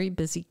was a very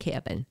busy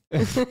cabin.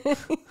 But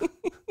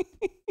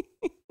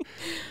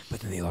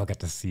then they all got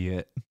to see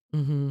it.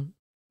 Mm-hmm.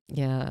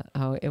 Yeah.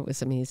 Oh, it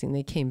was amazing.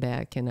 They came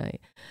back, and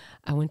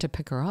I went to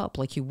pick her up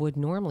like you would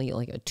normally,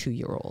 like a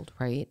 2-year-old,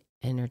 right?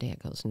 And her dad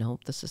goes,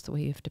 nope, this is the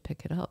way you have to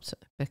pick it up. So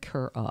pick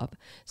her up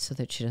so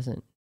that she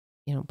doesn't,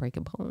 break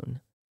a bone.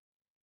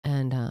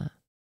 And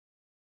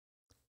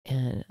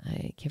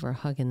I give her a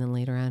hug. And then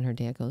later on, her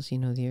dad goes,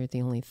 you're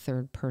the only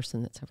 3rd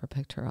person that's ever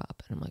picked her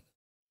up. And I'm like,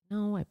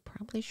 no, I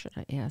probably should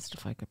have asked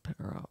if I could pick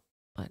her up.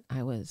 But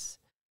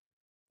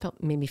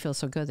made me feel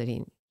so good that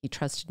he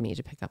trusted me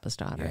to pick up his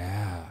daughter.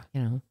 Yeah.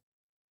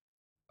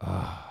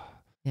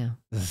 Yeah.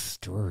 The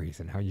stories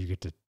and how you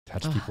get to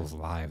touch people's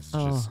lives.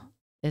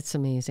 It's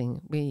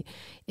amazing.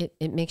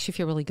 It makes you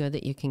feel really good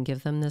that you can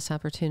give them this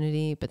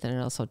opportunity, but then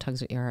it also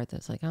tugs at your heart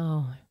that's like,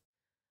 oh,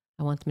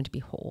 I want them to be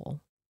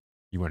whole.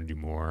 You want to do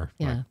more.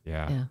 Yeah.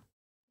 Yeah.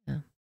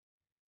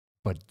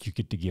 But you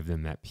get to give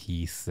them that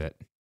piece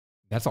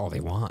that's all they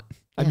want.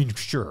 I mean,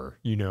 sure,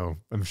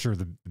 I'm sure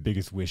the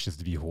biggest wish is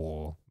to be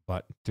whole,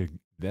 but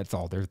that's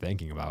all they're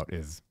thinking about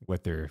is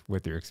what they're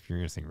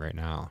experiencing right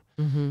now.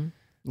 Mm-hmm.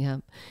 Yeah.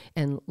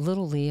 And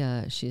little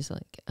Leah, she's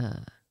like,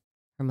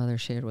 her mother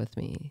shared with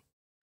me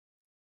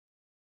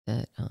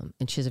that,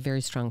 and she has a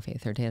very strong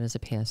faith. Her dad is a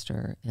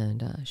pastor,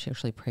 and she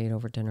actually prayed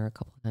over dinner a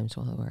couple of times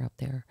while we were up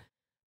there.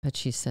 But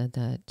she said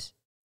that,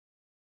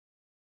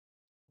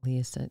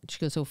 Leah said, she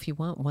goes, oh, if you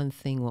want one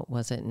thing, what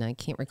was it? And I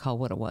can't recall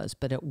what it was,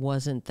 but it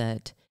wasn't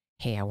that,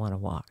 hey, I want to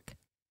walk.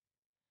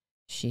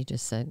 She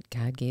just said,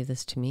 God gave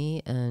this to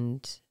me,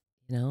 and,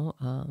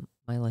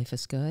 my life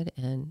is good,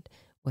 and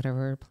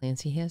whatever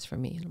plans he has for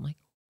me. And I'm like,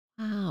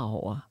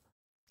 wow.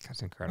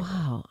 That's incredible.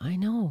 Wow, I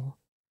know.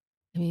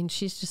 I mean,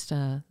 she's just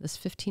this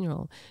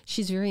 15-year-old.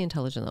 She's very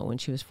intelligent, though. When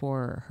she was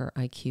 4, her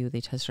IQ, they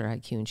tested her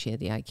IQ, and she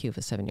had the IQ of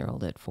a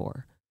 7-year-old at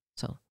 4.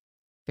 So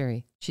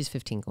she's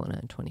 15 going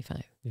on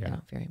 25. Yeah.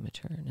 Very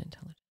mature and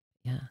intelligent.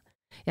 Yeah.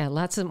 Yeah,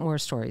 lots of more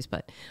stories,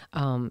 but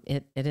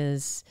it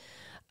is,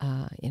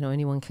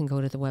 anyone can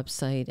go to the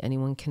website.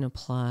 Anyone can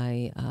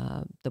apply.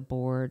 The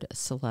board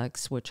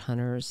selects which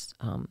hunters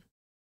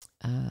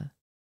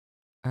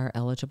are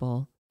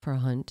eligible for a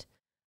hunt.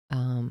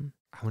 How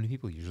many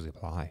people usually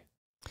apply?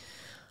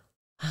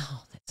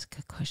 Oh, that's a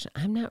good question.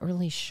 I'm not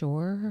really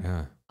sure.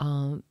 Yeah.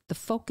 The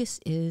focus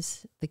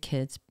is the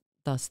kids,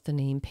 thus the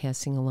name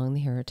Passing Along the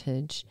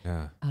Heritage.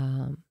 Yeah.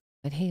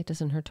 But hey, it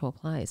doesn't hurt to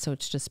apply. So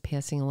it's just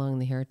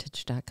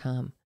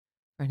passingalongtheheritage.com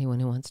for anyone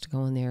who wants to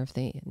go in there if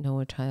they know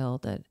a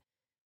child that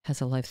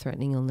has a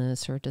life-threatening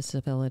illness or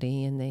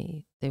disability and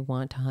they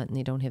want to hunt and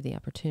they don't have the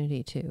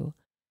opportunity to,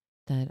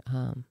 that,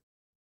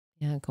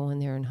 go in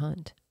there and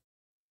hunt.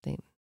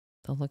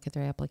 They'll look at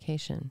their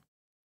application.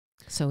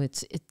 So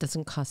it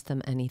doesn't cost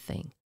them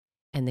anything.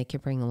 And they can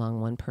bring along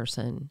one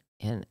person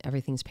and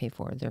everything's paid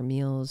for. Their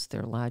meals,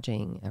 their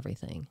lodging,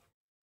 everything.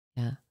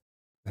 Yeah.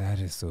 That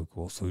is so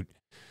cool. So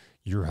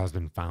your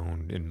husband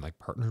found and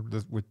partnered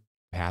with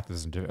Path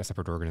as a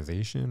separate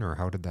organization, or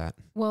how did that?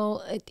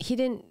 Well, he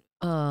didn't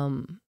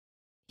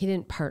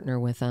partner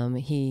with them.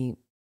 He,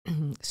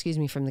 excuse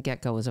me, from the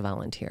get-go was a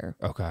volunteer.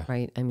 Okay.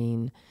 Right. I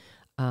mean,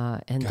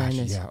 and Gosh,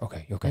 then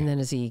okay. And then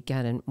as he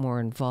got more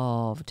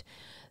involved,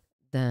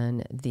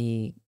 then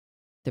the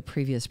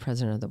previous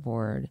president of the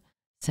board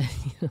said,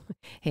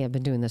 hey, I've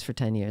been doing this for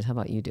 10 years. How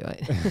about you do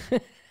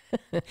it?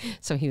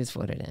 So he was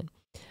voted in.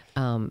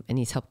 And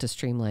he's helped to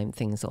streamline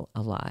things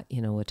a lot,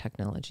 with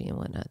technology and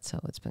whatnot. So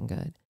it's been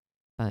good.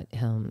 But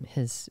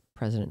his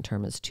president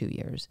term is 2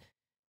 years.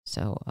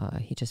 So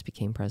he just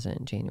became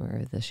president in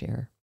January of this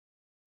year.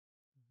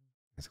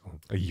 That's cool.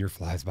 A year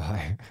flies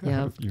by.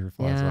 Yeah. A year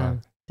flies by.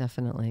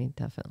 Definitely.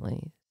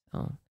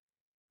 Oh.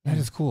 That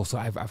is cool. So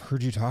I've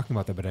heard you talking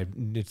about that, but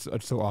it's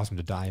so awesome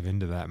to dive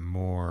into that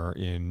more.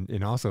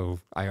 And also,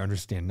 I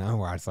understand now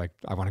why it's like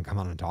I want to come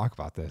on and talk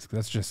about this, because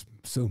that's just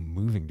so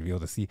moving to be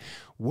able to see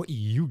what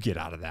you get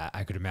out of that.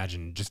 I could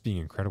imagine just being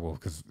incredible,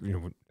 because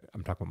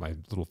I'm talking about my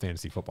little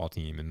fantasy football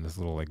team and this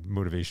little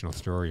motivational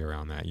story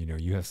around that.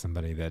 You have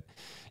somebody that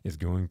is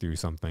going through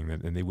something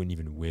and they wouldn't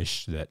even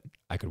wish that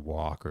I could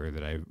walk, or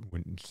that I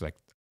wouldn't. It's like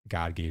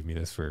God gave me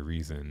this for a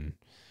reason.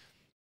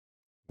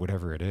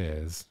 Whatever it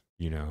is.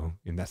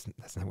 and that's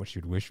not what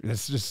you'd wish.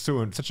 That's just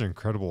such an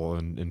incredible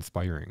and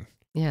inspiring.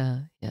 Yeah.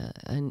 Yeah.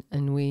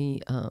 And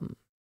we,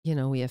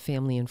 we have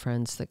family and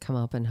friends that come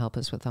up and help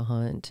us with the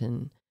hunt,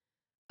 and,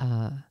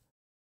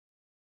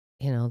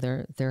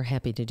 they're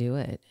happy to do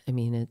it. I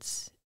mean,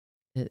 it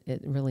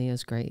really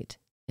is great.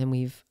 And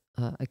we've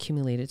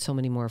accumulated so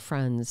many more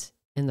friends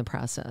in the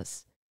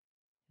process,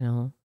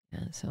 Yeah.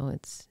 So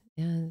it's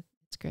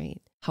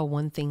great. How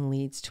one thing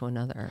leads to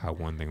another.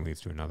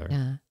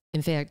 Yeah.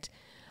 In fact,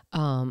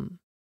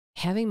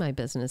 having my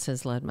business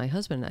has led my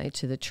husband and I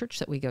to the church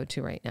that we go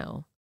to right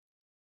now.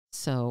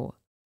 So,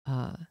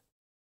 I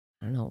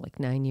don't know, like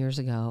 9 years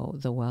ago,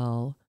 the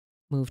Well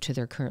moved to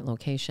their current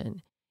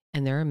location,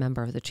 and they're a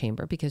member of the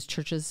chamber, because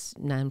churches,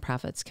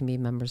 nonprofits can be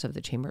members of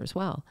the chamber as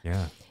well.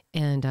 Yeah.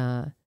 And,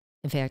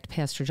 in fact,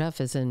 Pastor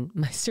Jeff is in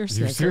my Sears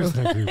Your group.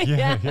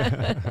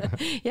 Yeah.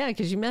 Yeah,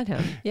 because you met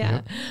him.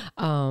 Yeah.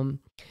 Yep.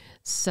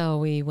 So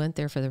we went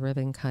there for the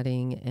ribbon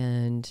cutting,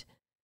 and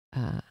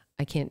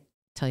I can't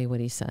tell you what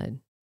he said,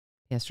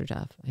 Pastor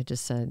Jeff. I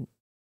just said,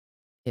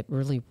 it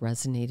really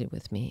resonated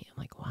with me. I'm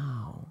like,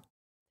 wow,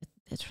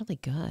 that's really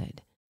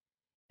good.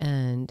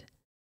 And,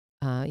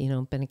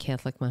 been a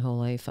Catholic my whole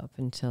life up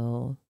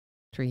until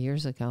 3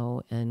 years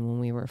ago. And when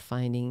we were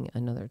finding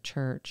another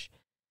church,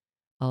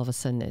 all of a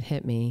sudden it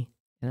hit me,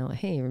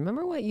 hey,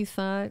 remember what you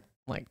thought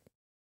like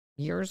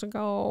years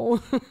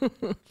ago?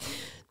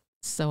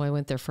 So I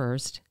went there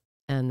first,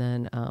 and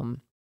then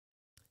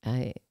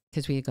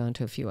because we had gone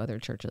to a few other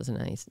churches, and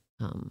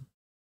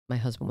my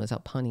husband was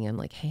out punting. I'm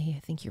like, hey, I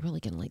think you're really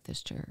going to like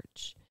this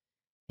church.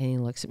 And he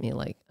looks at me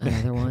like,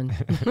 another one.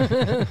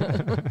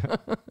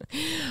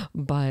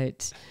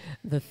 But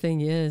the thing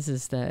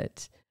is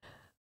that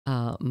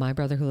my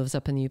brother who lives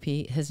up in the UP,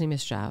 his name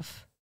is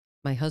Jeff.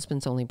 My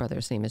husband's only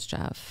brother's name is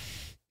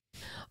Jeff.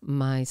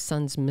 My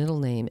son's middle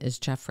name is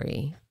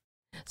Jeffrey.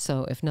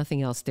 So if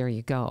nothing else, there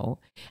you go.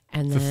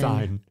 And it's a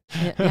sign.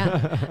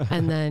 Yeah.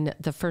 And then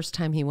the first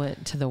time he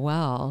went to the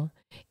Well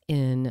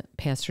in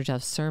Pastor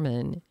Jeff's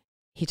sermon,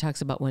 he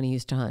talks about when he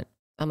used to hunt.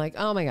 I'm like,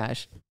 oh my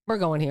gosh, we're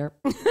going here.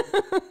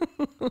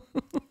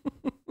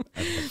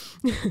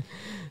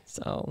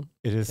 So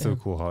it is so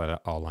cool how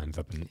that all lines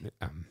up. And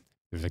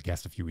there's a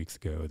guest a few weeks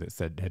ago that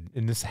said,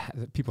 and this,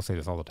 people say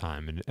this all the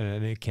time,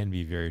 and it can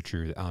be very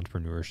true, that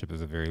entrepreneurship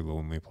is a very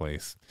lonely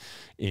place.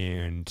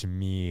 And to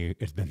me,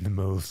 it's been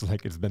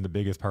it's been the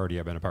biggest party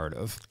I've been a part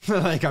of.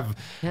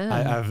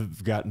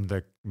 I've gotten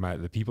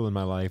the people in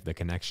my life, the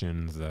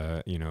connections,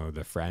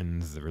 the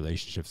friends, the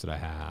relationships that I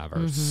have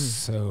are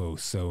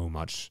so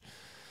much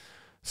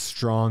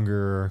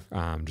stronger.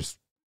 Just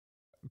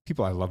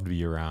people I love to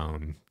be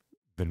around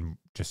than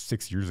just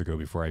 6 years ago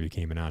before I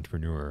became an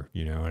entrepreneur,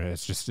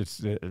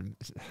 and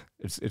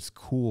it's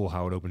cool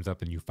how it opens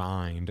up, and you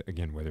find,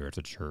 again, whether it's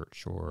a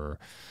church or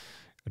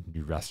a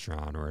new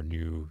restaurant or a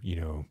new,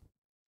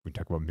 we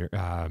talk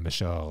about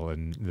Michelle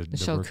and the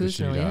work that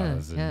she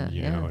does, and,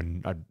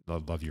 and I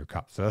love your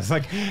cup. So it's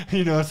like,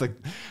 it's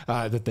like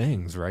the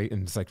things, right?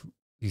 And it's like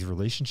these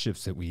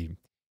relationships that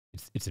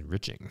it's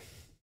enriching.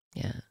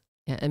 Yeah.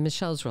 Yeah. And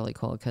Michelle's really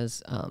cool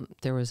because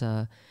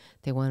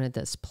they wanted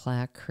this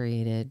plaque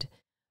created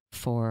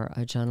for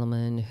a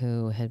gentleman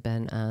who had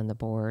been on the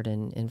board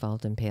and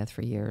involved in PATH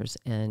for years,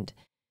 and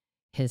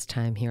his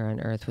time here on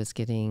earth was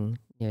getting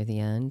near the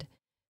end.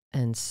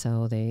 And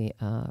so they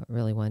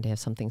really wanted to have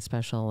something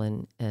special.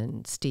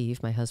 And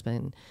Steve, my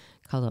husband,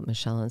 called up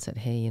Michelle and said,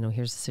 hey,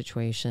 here's the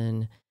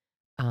situation.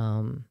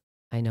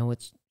 I know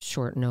it's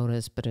short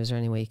notice, but is there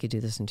any way you could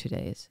do this in 2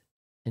 days?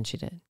 And she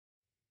did.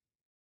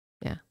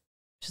 Yeah.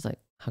 She's like,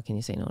 how can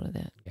you say no to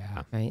that?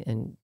 Yeah. Right.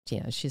 And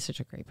yeah, she's such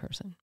a great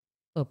person.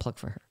 A little plug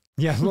for her.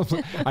 Yeah,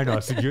 I know.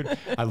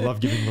 I love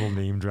giving little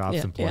name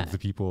drops and plugs to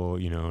people,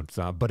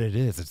 but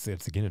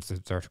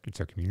it's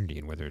our community,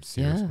 and whether it's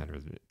Sears Center or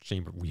the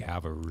Chamber, we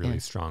have a really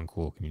strong,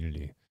 cool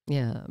community.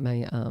 Yeah.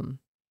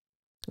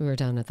 We were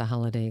down at the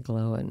Holiday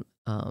Glow, and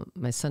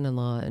my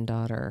son-in-law and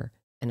daughter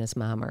and his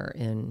mom are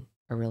in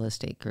a real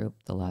estate group,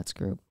 the Lots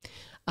group.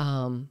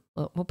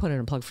 We'll put in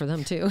a plug for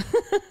them too.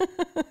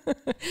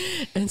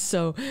 And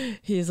so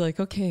he's like,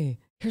 okay,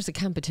 here's a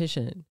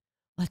competition.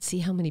 Let's see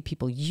how many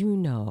people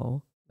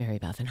Mary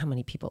Beth, and how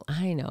many people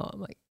I know. I'm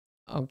like,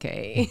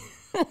 okay.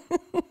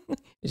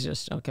 It's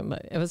just joking,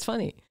 but it was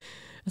funny.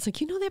 It's like,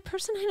 that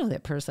person? I know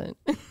that person.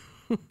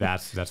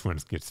 That's when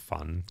it gets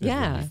fun.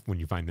 Yeah. When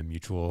you find the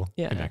mutual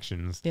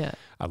connections. Yeah.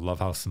 I love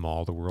how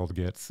small the world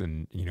gets,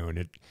 and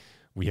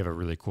we have a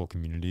really cool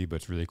community, but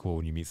it's really cool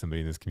when you meet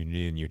somebody in this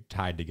community and you're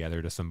tied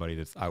together to somebody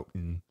that's out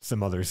in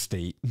some other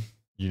state,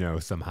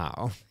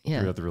 somehow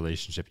throughout the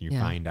relationship, and you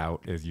find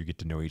out as you get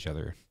to know each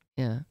other.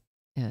 Yeah.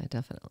 Yeah,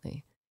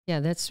 definitely. Yeah,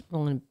 that's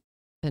been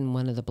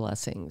one of the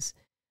blessings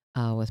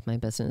with my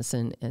business.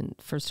 And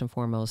first and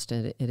foremost,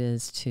 it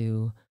is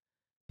to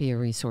be a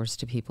resource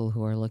to people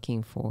who are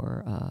looking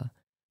for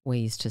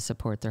ways to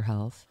support their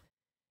health.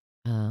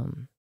 I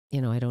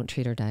don't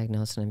treat or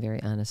diagnose, and I'm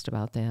very honest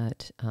about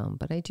that.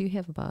 But I do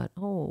have about,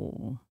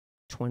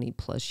 20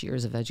 plus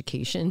years of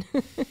education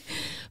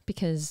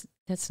because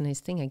that's the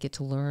nice thing. I get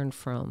to learn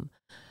from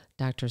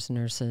doctors,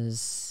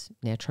 nurses,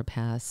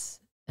 naturopaths,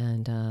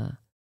 and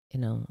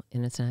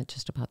and it's not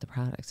just about the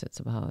products. It's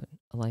about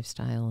a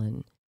lifestyle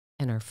and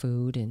our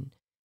food, and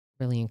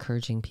really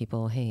encouraging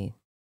people. Hey,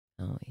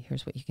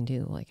 here's what you can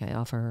do. Like I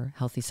offer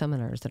healthy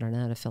seminars that are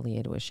not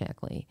affiliated with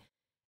Shackley,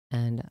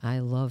 and I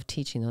love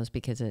teaching those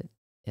because it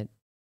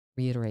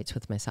reiterates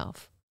with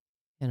myself.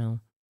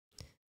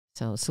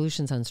 So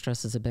solutions on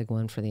stress is a big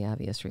one for the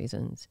obvious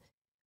reasons.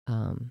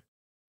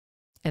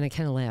 And I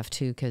kind of laugh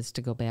too, because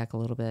to go back a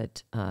little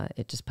bit,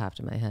 it just popped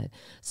in my head.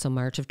 So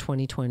March of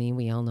 2020,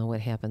 we all know what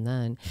happened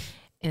then.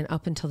 And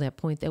up until that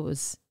point, that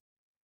was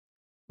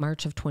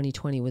March of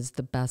 2020 was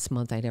the best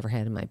month I'd ever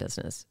had in my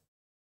business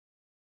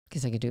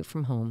because I could do it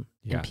from home.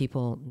 Yeah. And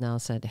people now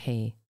said,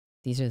 hey,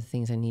 these are the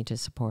things I need to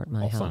support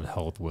my health.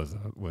 Health was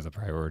a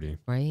priority.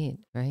 Right.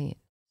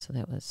 So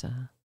that was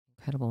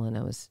incredible. And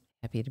I was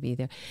happy to be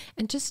there.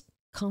 And just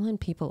calling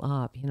people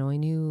up. I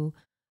knew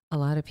a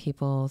lot of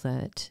people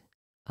that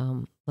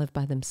live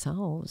by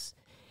themselves,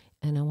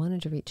 and I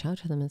wanted to reach out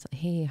to them and say,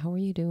 hey, how are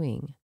you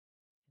doing?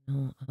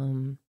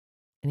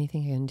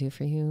 Anything I can do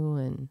for you?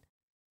 And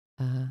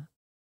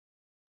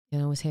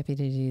I was happy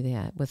to do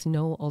that with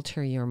no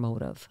ulterior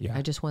motive. Yeah.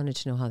 I just wanted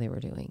to know how they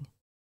were doing.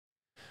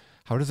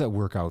 How does that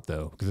work out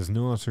though? Because there's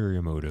no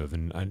ulterior motive,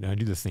 and I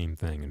do the same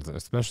thing, and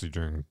especially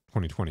during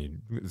 2020,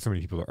 so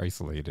many people are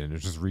isolated, and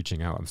it's just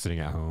reaching out. I'm sitting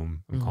at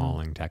home, I'm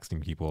calling, texting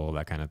people,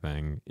 that kind of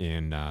thing.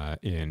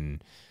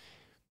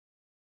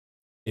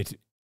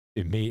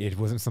 It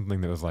wasn't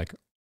something that was like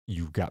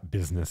you got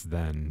business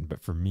then,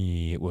 but for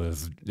me, it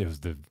was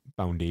the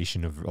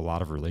foundation of a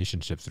lot of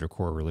relationships that are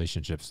core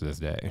relationships to this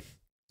day.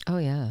 Oh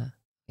yeah.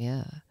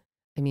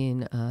 I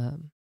mean,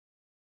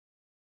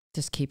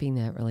 just keeping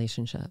that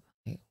relationship.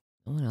 Like,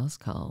 no one else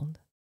called.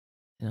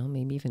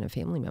 Maybe even a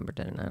family member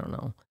didn't. I don't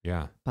know.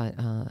 Yeah. But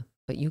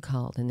you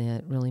called, and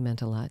that really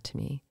meant a lot to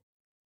me.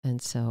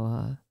 And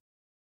so,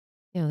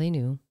 they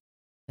knew.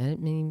 I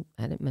didn't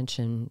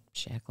mention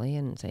Shackley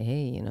and say,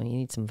 hey, you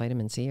need some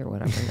vitamin C or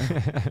whatever.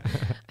 No.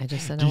 I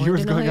just said, Do you hear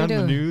what's going on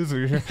in the news?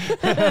 I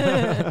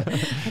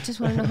just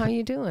want to know how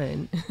you're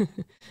doing.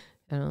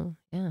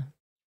 Yeah.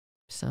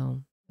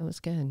 So it was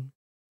good.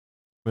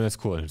 Well, that's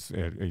cool. It's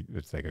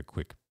like a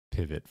quick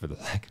pivot for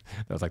that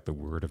was like the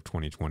word of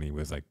 2020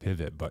 was like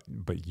pivot,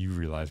 but you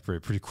realized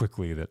pretty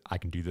quickly that I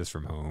can do this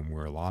from home,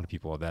 where a lot of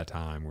people at that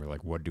time were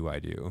like, what do I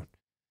do?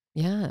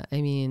 Yeah,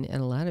 I mean,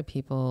 and a lot of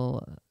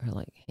people are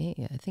like,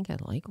 hey, I think I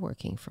like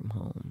working from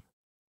home,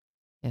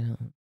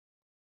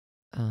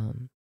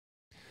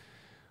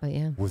 but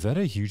yeah. Was that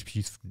a huge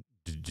piece?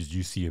 Did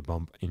you see a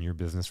bump in your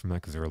business from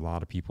that? Because there were a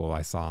lot of people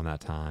I saw in that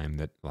time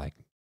that like,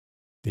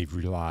 they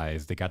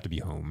realized they got to be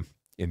home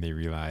and they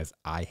realized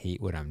I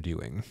hate what I'm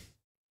doing,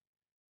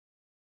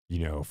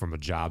 from a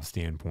job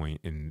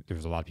standpoint. And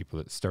there's a lot of people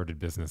that started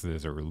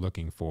businesses or were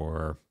looking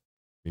for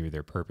maybe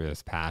their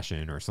purpose,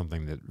 passion, or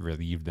something that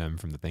relieved them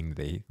from the thing that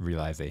they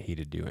realized they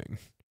hated doing.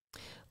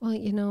 Well,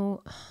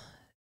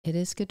 it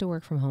is good to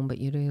work from home, but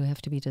you do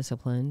have to be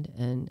disciplined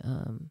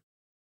and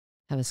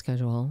have a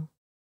schedule,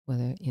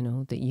 whether,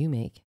 that you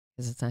make,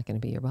 because it's not going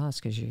to be your boss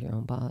because you're your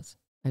own boss.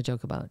 I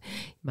joke about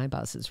my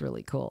boss is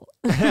really cool.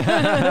 But,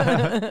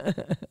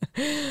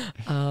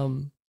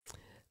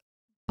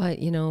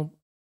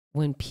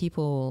 when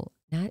people,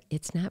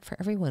 it's not for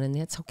everyone, and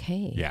that's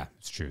okay. Yeah,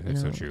 it's true.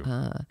 That's so true.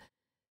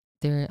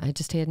 I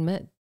just hadn't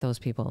met those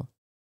people,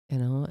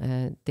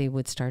 they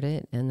would start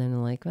it and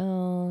then like,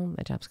 well,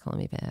 my job's calling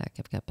me back.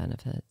 I've got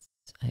benefits.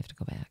 I have to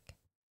go back.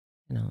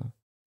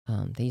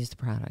 They use the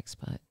products,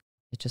 but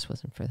it just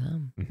wasn't for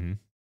them.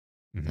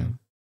 So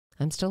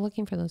I'm still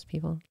looking for those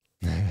people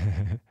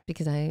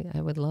because I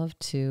would love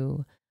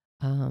to,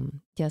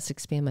 yes,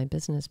 expand my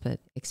business, but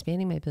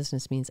expanding my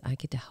business means I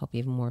get to help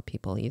even more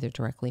people, either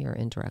directly or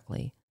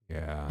indirectly.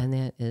 Yeah. And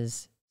that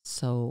is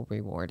so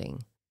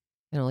rewarding.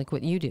 Like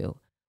what you do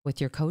with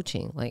your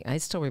coaching. Like I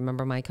still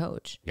remember my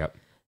coach. Yep.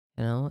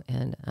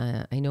 And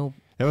I know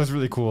that was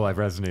really cool. I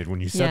resonated when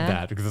you said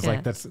that, because it's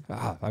like, that's,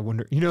 I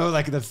wonder,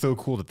 like that's so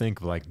cool to think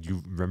of, like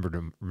you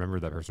remember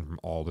that person from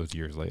all those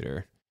years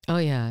later. Oh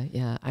yeah.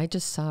 Yeah. I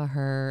just saw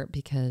her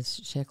because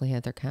Shackley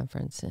had their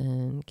conference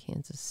in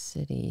Kansas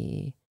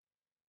City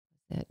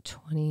at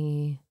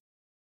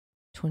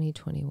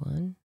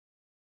 2021.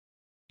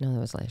 No, that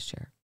was last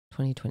year,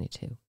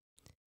 2022.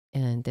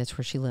 And that's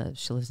where she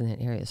lives. She lives in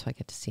that area, so I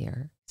get to see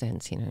her because I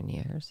hadn't seen her in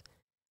years.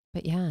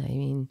 But yeah, I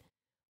mean,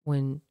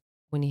 when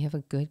you have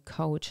a good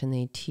coach and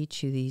they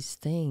teach you these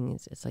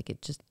things, it's like it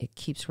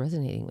keeps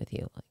resonating with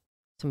you. Like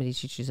somebody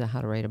teaches you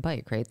how to ride a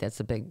bike, right? That's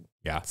a big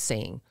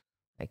saying.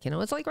 Like,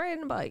 it's like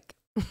riding a bike.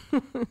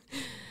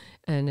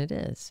 And it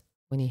is.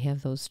 When you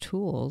have those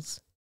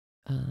tools,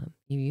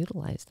 you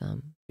utilize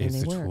them. It's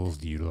and they the work. tools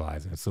to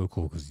utilize. And it's so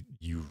cool because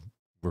you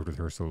worked with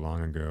her so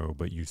long ago,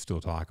 but you still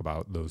talk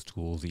about those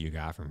tools that you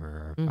got from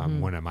her.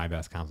 One of my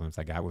best compliments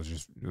I got was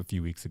just a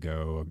few weeks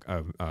ago,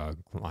 a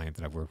client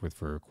that I've worked with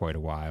for quite a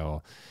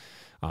while.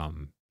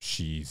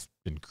 She's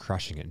been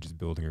crushing it, just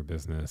building her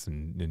business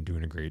and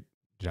doing a great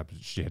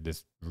she had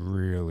this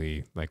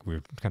really, like, we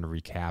were kind of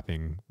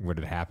recapping what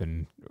had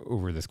happened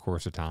over this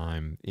course of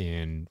time,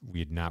 and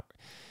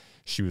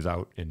she was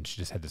out and she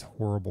just had this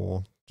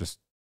horrible, just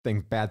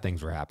bad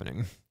things were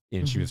happening.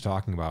 And she was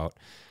talking about,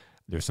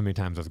 there's so many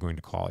times I was going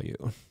to call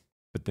you,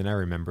 but then I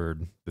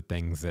remembered the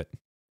things that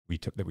we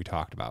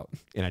talked about,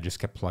 and I just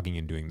kept plugging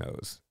in doing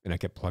those, and I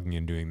kept plugging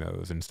in doing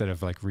those. Instead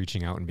of like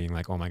reaching out and being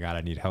like, oh my God,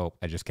 I need help,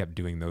 I just kept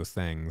doing those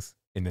things,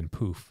 and then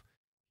poof,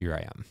 here I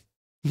am.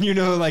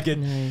 Like it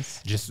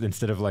just,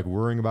 instead of like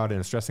worrying about it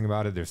and stressing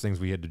about it, there's things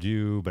we had to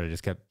do, but I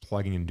just kept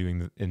plugging and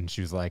doing. And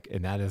she was like,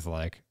 and that is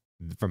like,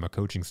 from a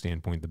coaching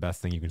standpoint, the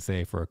best thing you can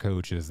say for a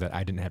coach is that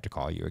I didn't have to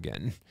call you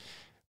again,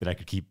 that I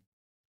could keep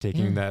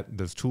taking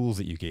those tools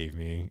that you gave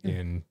me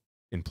and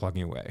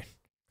plugging away.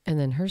 And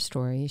then her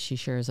story, she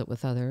shares it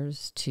with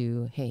others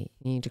to, hey,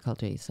 you need to call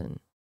Jason.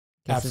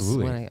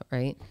 Absolutely.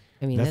 Right?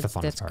 I mean, that's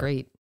part.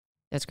 great.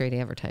 That's great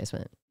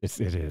advertisement. It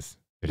is.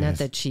 Not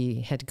that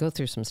she had to go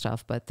through some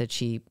stuff, but that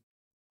she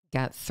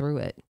got through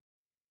it.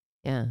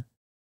 Yeah.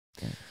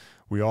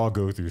 We all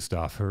go through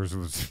stuff. Hers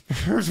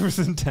was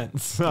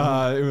intense.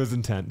 It was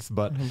intense,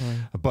 but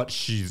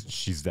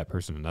she's that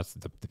person, and that's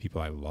the people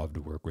I love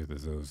to work with,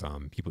 is those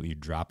people that you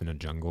drop in a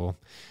jungle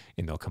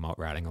and they'll come out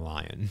riding a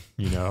lion.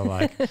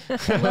 Like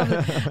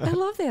I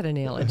love that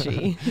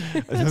analogy.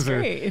 That's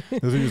great.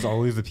 Those are just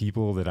always the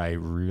people that I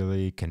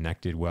really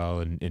connected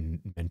well and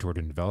mentored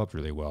and developed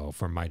really well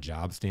from my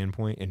job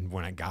standpoint. And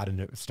when I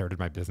started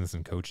my business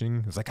and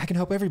coaching, it was like, I can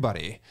help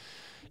everybody.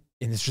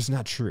 And it's just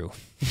not true.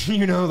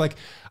 Like,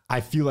 I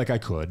feel like I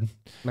could,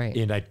 right?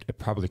 And I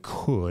probably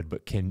could,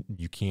 but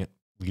you can't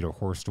lead a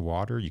horse to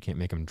water. You can't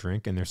make them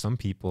drink. And there's some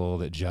people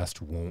that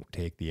just won't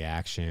take the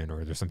action,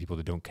 or there's some people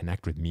that don't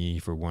connect with me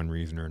for one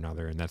reason or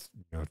another. And that's,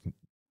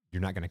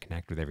 you're not going to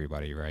connect with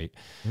everybody, right?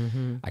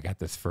 Mm-hmm. I got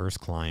this first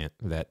client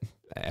that,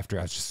 after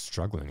I was just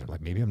struggling, I'm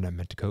like, maybe I'm not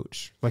meant to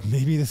coach. Like,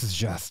 maybe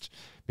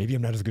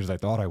I'm not as good as I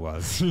thought I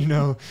was,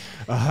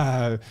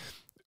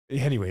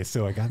 Anyway,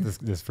 so I got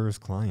this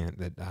first client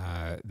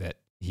that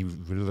he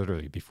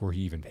literally, before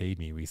he even paid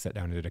me, we sat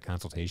down and did a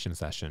consultation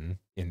session,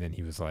 and then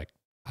he was like,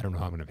 I don't know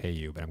how I'm going to pay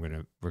you, but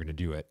we're going to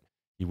do it.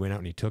 He went out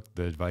and he took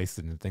the advice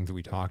and the things that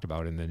we talked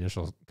about in the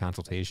initial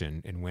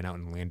consultation and went out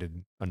and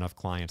landed enough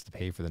clients to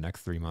pay for the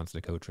next 3 months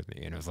to coach with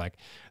me. And it was like,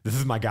 this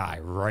is my guy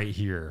right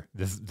here.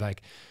 This is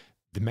like,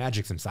 the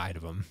magic's inside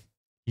of him.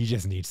 He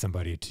just needs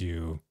somebody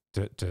to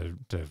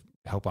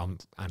help him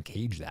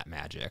uncage that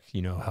magic,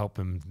 help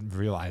him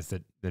realize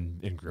that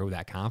and grow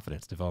that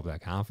confidence, develop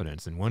that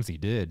confidence. And once he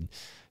did,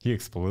 he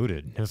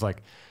exploded. It was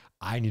like,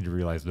 I need to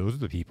realize those are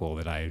the people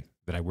that I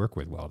work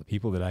with well, the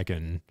people that I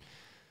can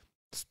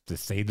to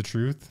say the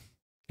truth,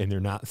 and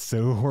they're not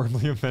so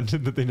horribly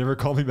offended that they never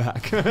call me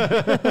back.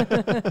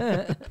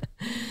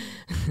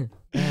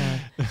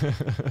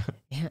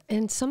 Yeah.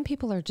 And some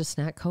people are just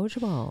not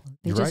coachable.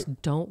 They You're just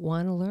right. don't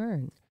want to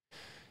learn.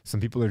 Some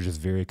people are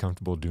just very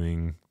comfortable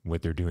doing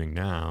what they're doing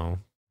now,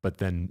 but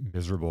then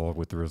miserable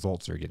with the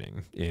results they're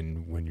getting.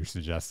 And when you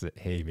suggest that,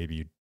 hey, maybe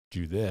you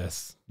do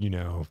this,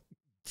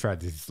 try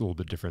these little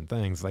bit different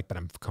things, like, but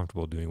I'm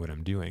comfortable doing what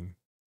I'm doing,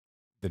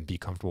 then be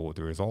comfortable with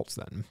the results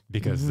then,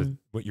 because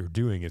what you're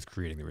doing is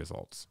creating the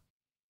results.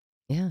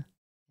 Yeah.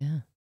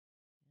 Yeah.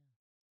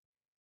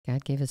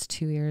 God gave us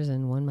 2 ears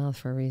and 1 mouth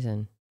for a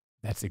reason.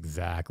 That's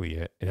exactly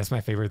it. And that's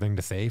my favorite thing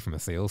to say from a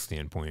sales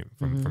standpoint,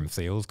 from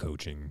sales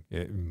coaching.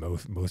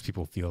 Most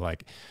people feel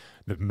like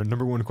the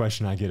number one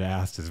question I get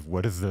asked is,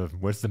 what's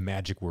the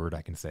magic word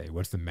I can say?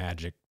 What's the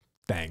magic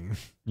thing?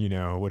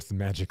 What's the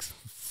magic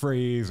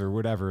phrase or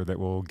whatever that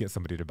will get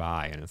somebody to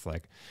buy? And it's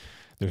like,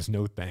 there's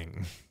no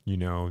thing, you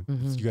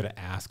got to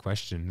ask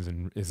questions,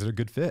 and is it a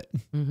good fit?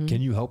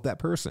 Can you help that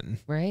person?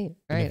 Right.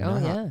 Right. Oh,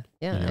 yeah.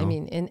 Yeah. I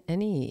mean, in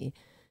any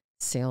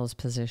sales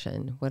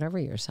position, whatever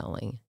you're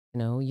selling,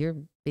 you're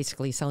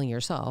basically selling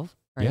yourself,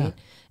 right? Yeah.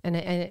 And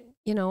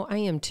I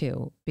am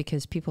too,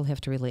 because people have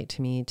to relate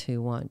to me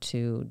to want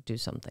to do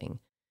something,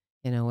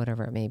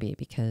 whatever it may be,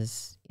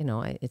 because,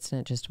 it's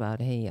not just about,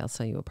 hey, I'll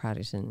sell you a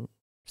product and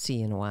see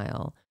you in a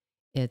while.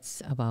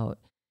 It's about,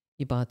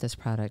 you bought this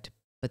product,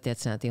 but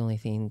that's not the only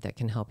thing that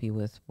can help you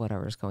with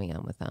whatever's going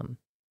on with them.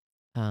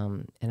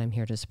 And I'm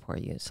here to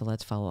support you. So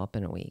let's follow up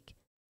in a week,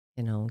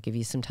 give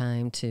you some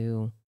time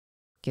to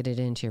get it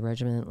into your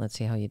regimen. Let's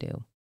see how you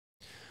do.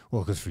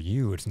 Well, because for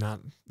you, it's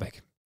not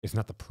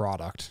the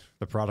product.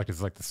 The product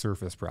is like the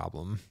surface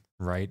problem,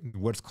 right?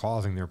 What's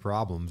causing their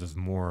problems is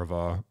more of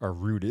a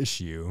root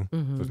issue.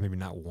 So it's maybe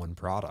not one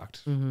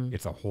product.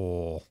 It's a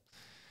whole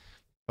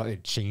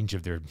change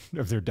of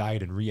their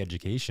diet and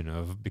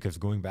re-education because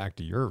going back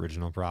to your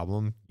original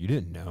problem, you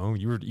didn't know.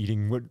 You were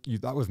eating what you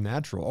thought was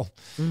natural.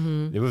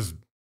 It was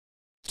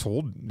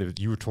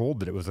you were told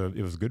that it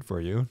was good for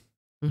you.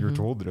 You were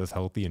told that it was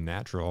healthy and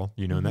natural,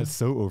 and that's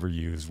so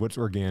overused. What's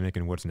organic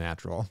and what's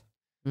natural?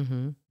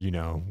 When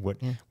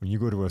you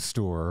go to a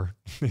store,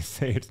 they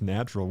say it's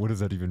natural. What does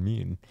that even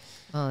mean?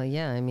 Oh,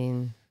 yeah. I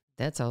mean,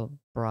 that's a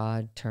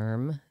broad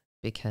term,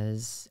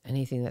 because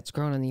anything that's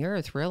grown on the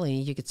earth, really,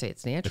 you could say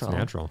it's natural. It's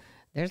natural.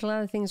 there's a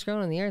lot of things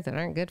growing on the earth that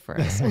aren't good for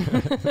us.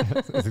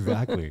 That's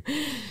exactly.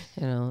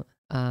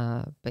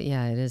 But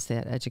yeah, it is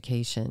that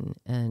education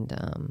and,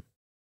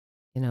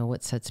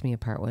 what sets me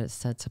apart, what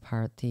sets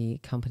apart the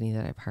company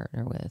that I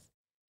partner with.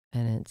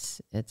 And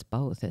it's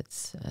both.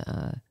 It's,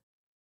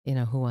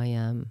 who I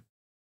am,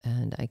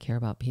 and I care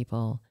about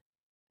people.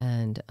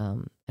 And,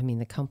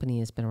 the company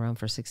has been around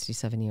for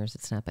 67 years.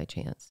 It's not by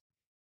chance.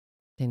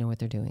 They know what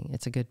they're doing.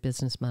 It's a good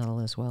business model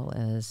as well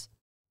as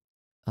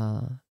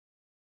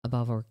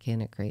above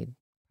organic grade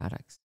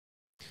products.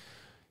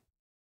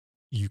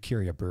 You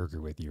carry a burger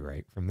with you,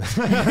 right? From the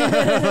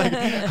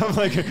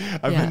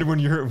I've been to one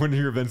of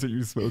your events that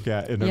you spoke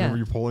at, and I remember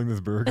you pulling this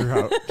burger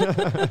out.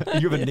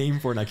 You have a name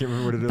for it, and I can't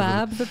remember what it is.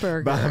 Bob the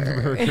Burger. Bob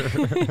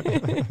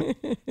the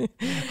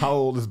Burger. How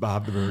old is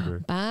Bob the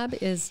Burger? Bob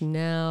is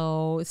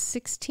now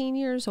 16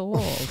 years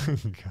old.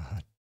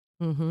 God.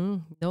 Mm-hmm.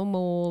 No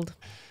mold.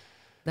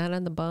 Not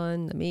on the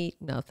bun, the meat,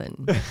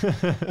 nothing.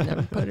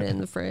 Never put it in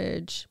the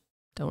fridge.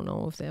 Don't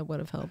know if that would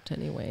have helped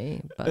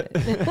anyway, but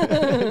it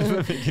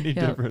doesn't make any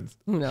difference.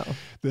 No.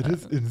 That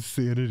is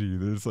insanity.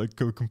 There's like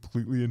a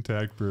completely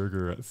intact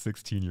burger at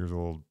 16 years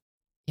old.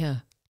 Yeah.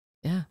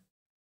 Yeah.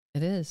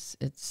 It is.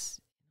 It's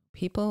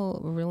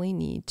people really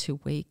need to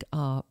wake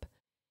up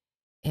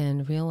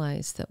and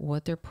realize that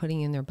what they're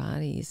putting in their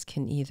bodies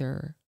can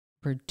either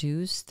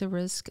reduce the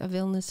risk of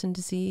illness and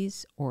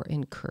disease or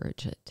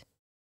encourage it.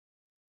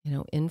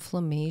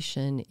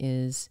 Inflammation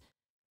is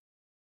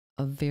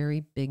a very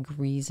big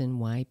reason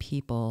why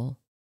people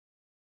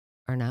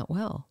are not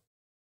well.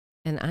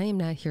 And I am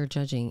not here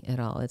judging at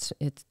all.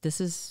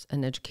 This is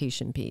an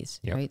education piece,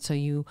 right? So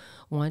you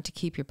want to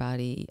keep your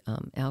body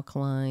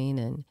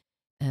alkaline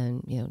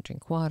and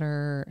drink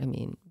water.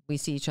 We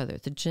see each other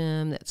at the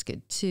gym. That's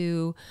good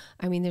too.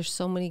 There's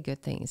so many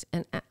good things.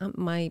 And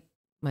my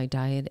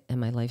diet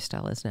and my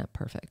lifestyle is not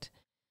perfect.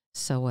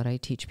 So what I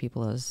teach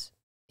people is,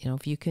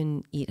 if you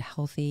can eat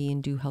healthy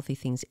and do healthy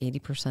things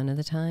 80% of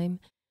the time,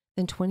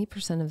 then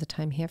 20% of the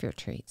time have your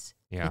treats.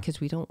 Yeah.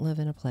 Because we don't live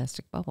in a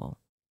plastic bubble.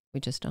 We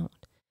just don't.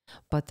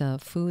 But the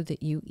food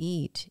that you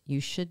eat, you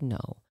should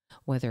know,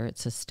 whether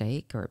it's a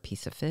steak or a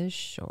piece of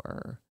fish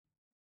or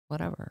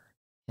whatever,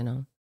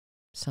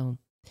 So,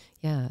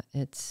 yeah,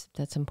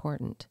 that's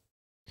important.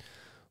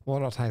 Well,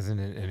 it all ties in,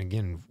 and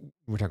again,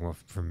 we're talking about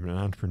from an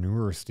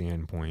entrepreneur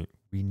standpoint,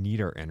 we need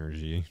our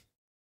energy.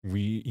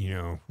 We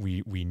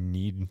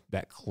need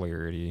that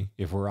clarity.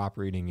 If we're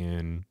operating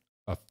in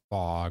a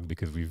fog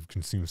because we've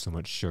consumed so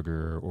much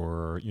sugar,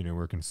 or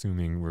we're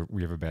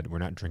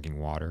not drinking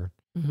water.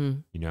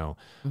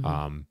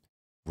 Mm-hmm.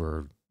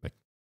 We're like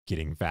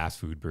getting fast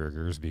food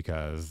burgers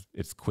because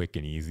it's quick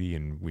and easy,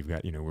 and we've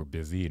got we're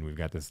busy and we've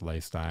got this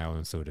lifestyle,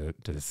 and so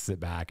to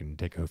sit back and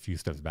take a few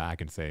steps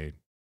back and say,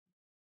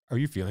 are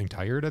you feeling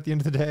tired at the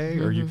end of the day?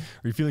 Mm-hmm. Are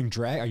you feeling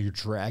are you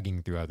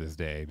dragging throughout this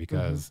day?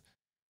 Because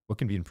what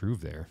can be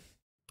improved there?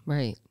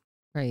 Right.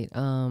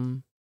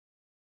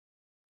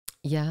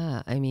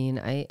 Yeah,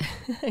 I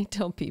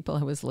tell people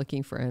I was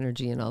looking for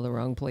energy in all the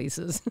wrong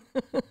places.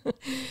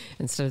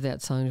 Instead of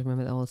that song,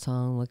 remember the old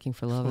song, Looking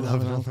for Love in all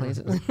the wrong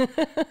places?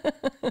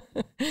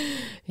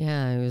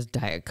 Yeah, it was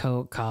Diet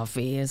Coke,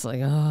 coffee. It's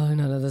like, oh,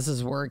 none of this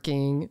is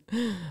working.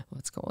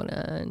 What's going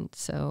on?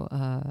 So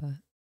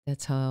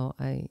that's how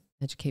I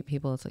educate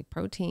people. It's like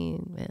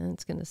protein, man,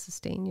 it's going to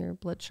sustain your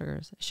blood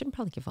sugars. I shouldn't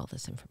probably give all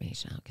this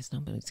information out because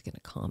nobody's going to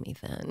call me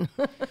then.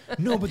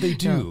 No, but they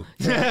do.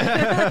 No. And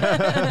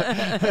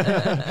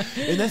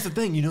that's the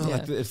thing,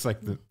 like it's like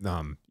the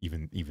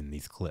even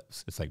these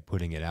clips. It's like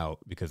putting it out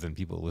because then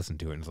people listen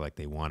to it and it's like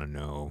they want to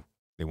know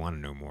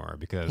more,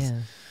 because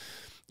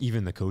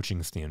even the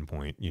coaching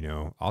standpoint,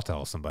 I'll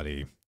tell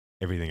somebody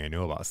everything I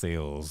know about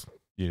sales,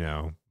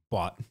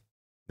 but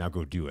now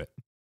go do it.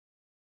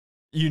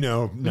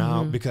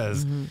 Now,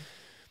 because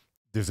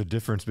there's a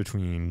difference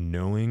between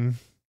knowing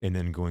and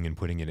then going and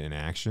putting it in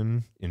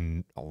action.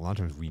 And a lot of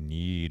times we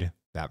need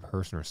that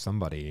person or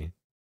somebody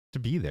to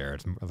be there.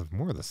 It's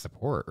more of the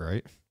support,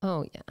 right?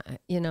 Oh,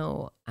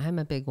 yeah. I'm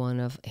a big one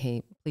of,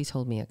 hey, please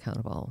hold me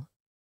accountable.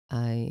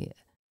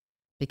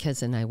 Because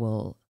then I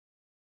will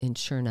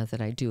ensure not that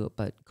I do it,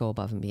 but go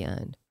above and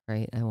beyond,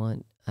 right? I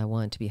want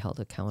to be held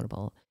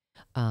accountable.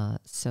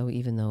 So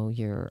even though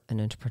you're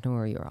an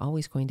entrepreneur, you're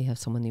always going to have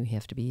someone you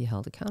have to be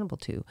held accountable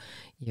to.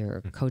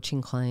 Your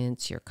coaching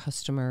clients, your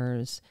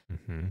customers,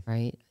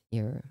 right?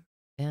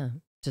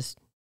 Just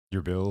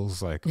your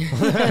bills, like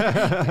gotta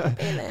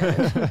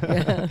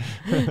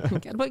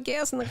put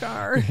gas in the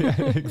car.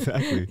 Yeah,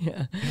 exactly.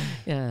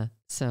 Yeah.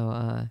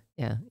 So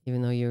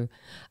even though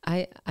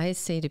I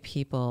say to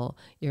people,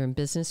 you're in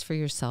business for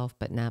yourself,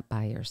 but not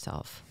by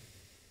yourself.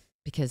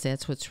 Because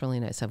that's what's really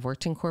nice. I've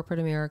worked in corporate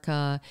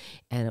America,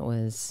 and it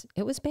was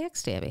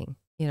backstabbing.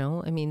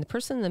 The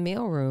person in the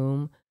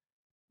mailroom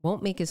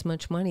won't make as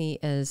much money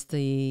as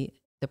the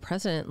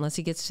president unless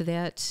he gets to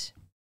that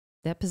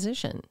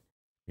position.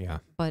 Yeah.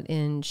 But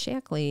in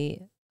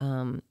Shackley,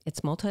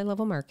 it's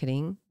multi-level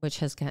marketing, which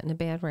has gotten a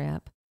bad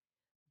rap,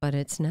 but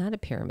it's not a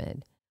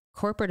pyramid.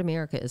 Corporate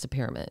America is a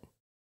pyramid.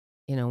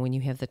 when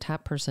you have the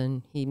top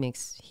person, he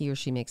or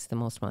she makes the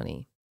most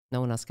money. No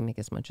one else can make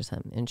as much as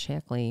him. And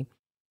Shackley,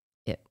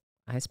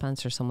 I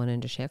sponsor someone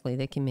into Shackley,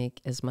 they can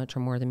make as much or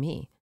more than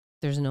me.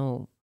 There's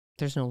no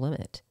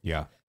limit.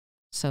 Yeah.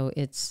 So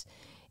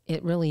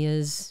it really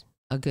is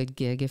a good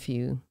gig, if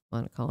you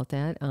want to call it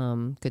that.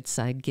 Good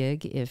side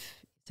gig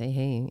if you say,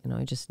 hey,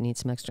 I just need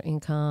some extra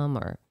income,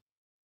 or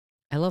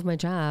I love my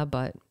job,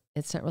 but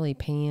it's not really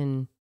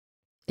paying.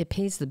 It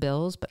pays the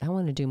bills, but I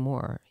want to do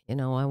more.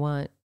 I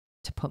want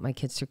to put my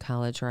kids through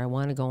college, or I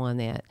want to go on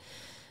that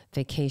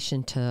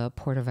vacation to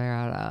Puerto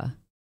Vallarta,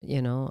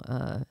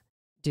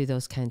 do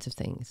those kinds of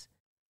things.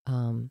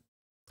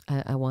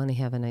 I want to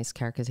have a nice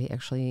car because they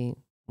actually,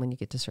 when you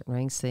get to certain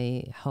ranks,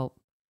 they help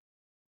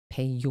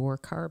pay your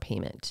car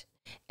payment.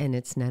 And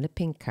it's not a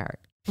pink card.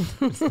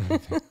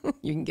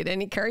 You can get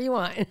any car you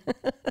want.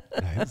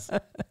 Nice.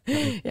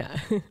 Yeah.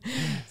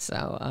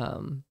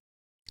 So,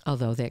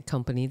 although that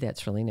company,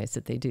 that's really nice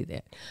that they do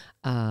that.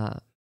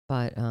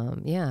 But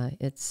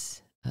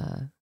it's,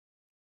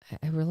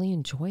 I really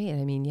enjoy it.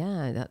 I mean,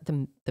 yeah,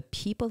 the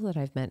people that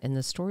I've met and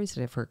the stories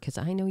that I've heard, because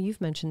I know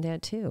you've mentioned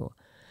that too.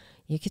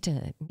 You get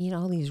to meet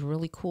all these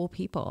really cool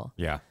people.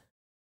 Yeah.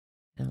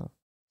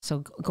 So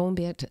going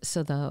back to,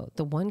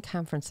 the one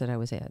conference that I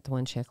was at, the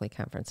one Shackley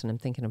conference, and I'm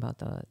thinking about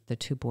the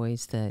two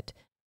boys that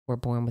were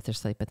born with their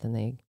sight, but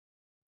then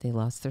they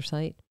lost their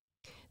sight.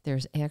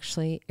 There's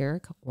actually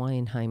Eric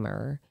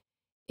Weinheimer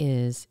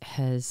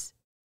has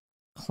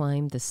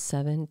climbed the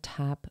 7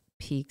 top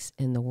peaks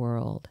in the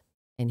world,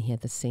 and he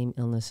had the same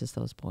illness as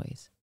those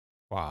boys.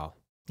 Wow.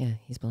 Yeah,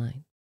 he's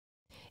blind.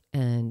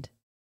 And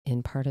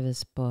in part of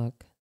his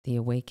book, The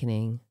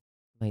Awakening,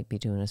 might be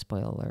doing a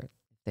spoiler alert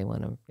if they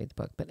want to read the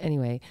book. But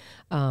anyway,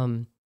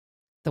 the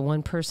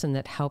one person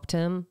that helped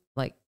him,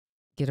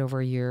 get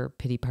over your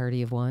pity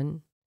party of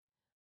one,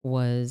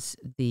 was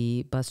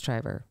the bus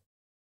driver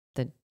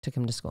that took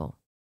him to school.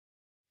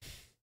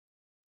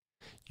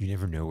 You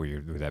never know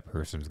where that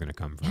person's going to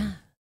come from.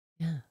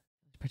 Yeah,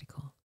 it's pretty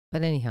cool.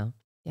 But anyhow,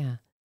 yeah.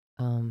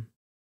 I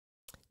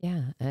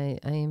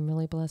am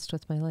really blessed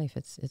with my life.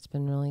 It's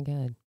been really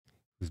good.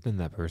 Who's been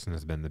that person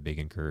that's been the big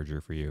encourager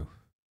for you?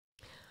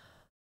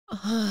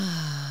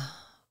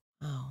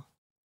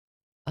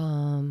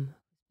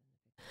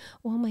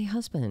 Well, my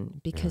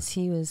husband, because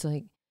he was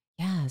like,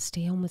 yeah,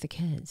 stay home with the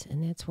kids.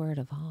 And that's where it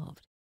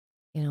evolved.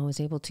 I was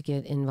able to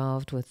get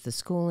involved with the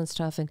school and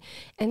stuff. And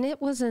it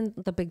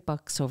wasn't the big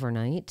bucks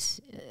overnight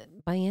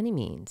by any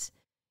means.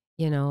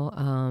 It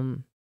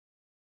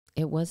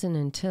wasn't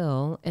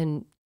until,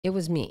 and it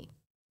was me,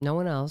 no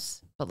one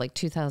else, but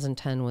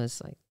 2010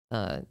 was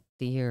the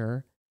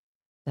year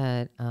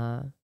that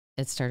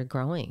it started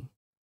growing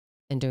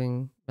and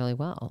doing really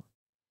well.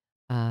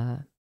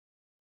 But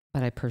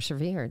I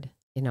persevered.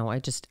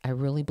 I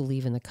really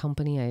believe in the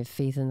company. I have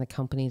faith in the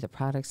company, the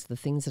products, the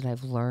things that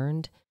I've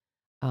learned.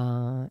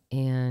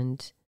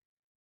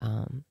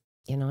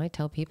 I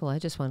tell people I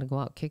just want to go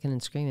out kicking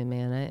and screaming,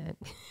 man.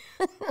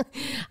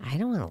 I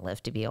don't want to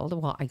live to be old.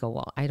 Well, I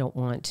don't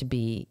want to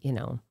be,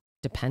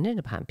 dependent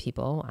upon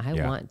people. I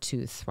want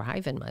to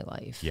thrive in my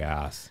life.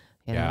 Yes.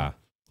 Yeah.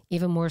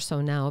 Even more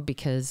so now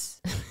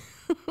because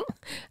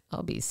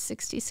I'll be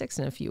 66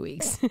 in a few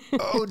weeks.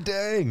 Oh,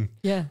 dang.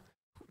 Yeah.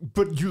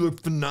 But you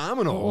look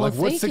phenomenal. Well,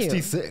 what's thank you.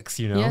 66,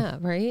 Yeah,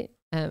 right?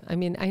 I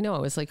mean, I know I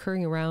was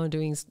hurrying around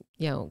doing,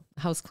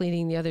 house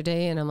cleaning the other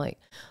day, and I'm like,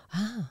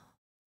 oh,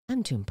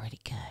 I'm doing pretty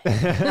good.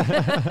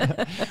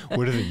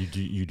 What is it?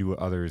 You do what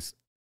others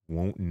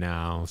won't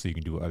now, so you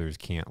can do what others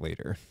can't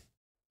later.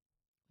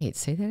 Wait,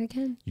 say that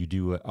again? You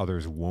do what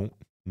others won't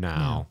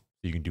now,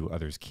 so you can do what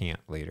others can't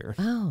later.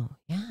 Oh,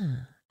 yeah.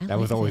 That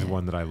was always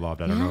one that I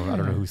loved. I don't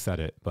know who said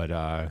it, but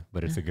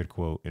it's a good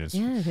quote. And it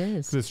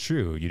is. It's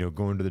true.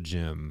 Going to the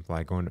gym,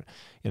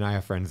 and I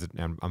have friends that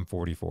I'm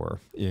 44,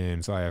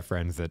 and so I have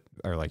friends that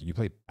are like, "You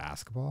play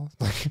basketball?"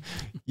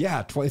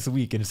 Yeah, twice a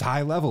week, and it's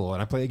high level,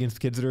 and I play against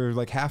kids that are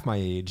half my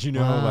age.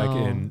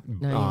 Wow.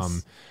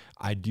 Nice.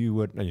 I do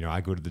what I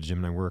go to the gym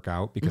and I work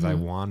out because I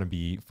want to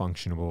be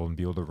functional and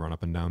be able to run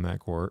up and down that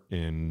court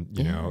and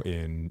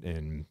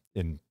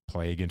and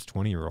play against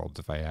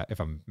 20-year-olds if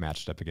I'm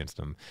matched up against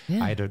them.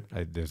 Yeah.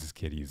 There's this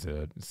kid, he's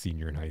a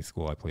senior in high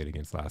school I played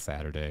against last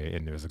Saturday,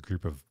 and there was a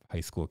group of high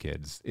school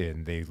kids,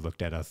 and they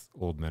looked at us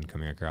old men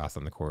coming across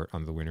on the court,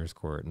 on the winner's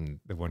court, and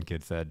the one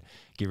kid said,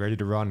 "Get ready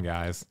to run,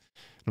 guys."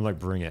 And I'm like,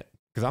 "Bring it."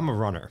 Because I'm a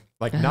runner,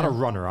 not a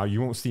runner.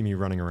 You won't see me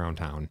running around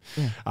town.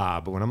 Yeah.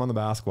 But when I'm on the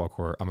basketball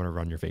court, I'm going to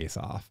run your face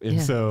off.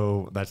 And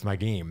so that's my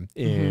game.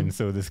 And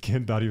so this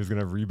kid thought he was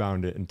going to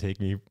rebound it and take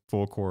me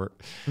full court.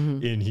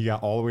 And he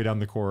got all the way down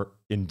the court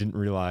and didn't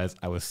realize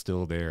I was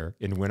still there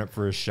and went up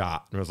for a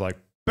shot. And I was like,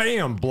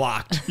 bam,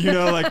 blocked,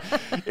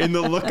 and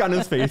the look on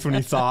his face when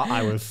he saw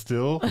I was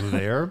still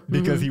there,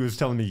 because he was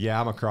telling me, yeah,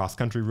 I'm a cross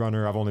country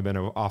runner. I've only been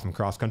off in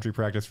cross country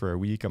practice for a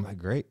week. I'm like,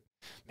 great.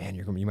 Man,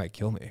 you might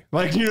kill me.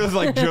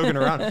 Joking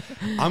around.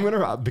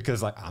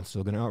 Because I'm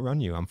still going to outrun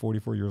you. I'm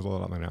 44 years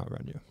old. I'm going to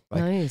outrun you.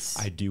 Nice.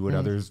 I do what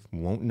others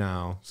won't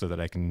now so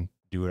that I can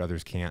do what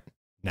others can't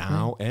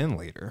now and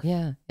later.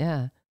 Yeah.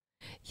 Yeah.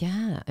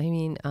 Yeah, I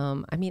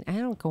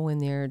don't go in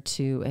there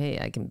to, hey,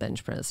 I can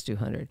bench press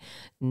 200.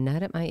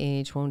 Not at my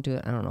age, won't do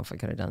it. I don't know if I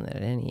could have done that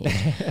at any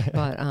age,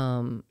 but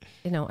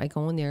I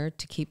go in there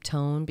to keep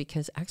tone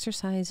because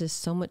exercise is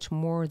so much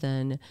more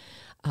than,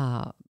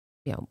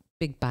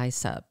 big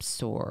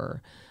biceps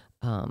or,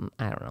 I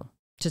don't know.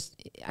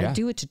 Just I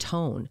do it to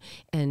tone,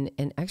 and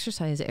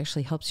exercise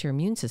actually helps your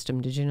immune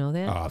system. Did you know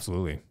that? Oh,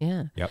 absolutely.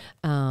 Yeah. Yep.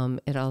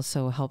 It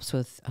also helps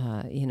with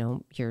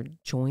your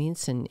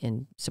joints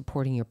and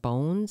supporting your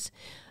bones.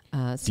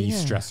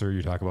 De-stressor.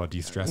 You talk about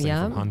de-stressing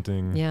from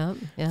hunting. Yeah.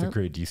 It's a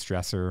great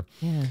de-stressor.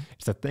 Yeah.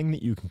 It's a thing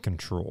that you can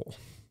control.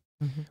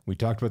 Mm-hmm. We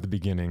talked about the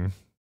beginning.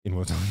 In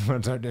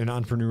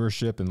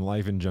entrepreneurship and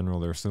life in general,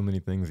 there are so many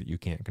things that you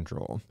can't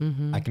control.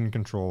 Mm-hmm. I can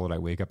control it. I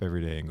wake up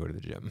every day and go to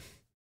the gym.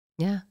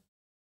 Yeah.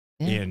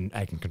 Yeah. And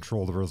I can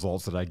control the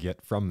results that I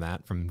get from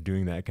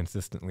doing that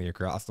consistently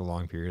across a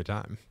long period of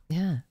time.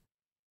 Yeah.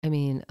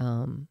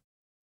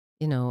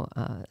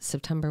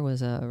 September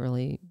was a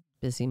really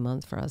busy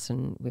month for us,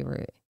 and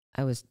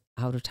I was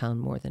out of town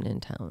more than in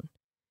town,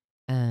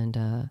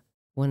 and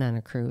went on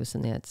a cruise,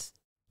 and that's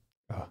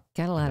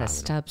got a lot of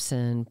steps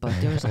in, but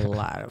there's a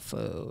lot of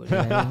food.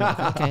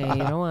 Okay,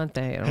 you don't want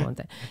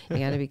that. You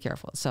got to be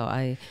careful. So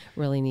I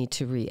really need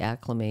to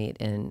reacclimate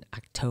in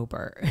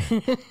October.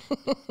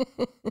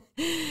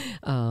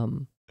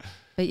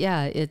 But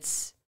yeah,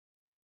 it's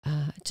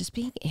just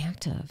being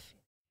active.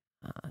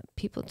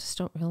 People just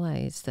don't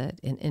realize that,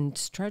 and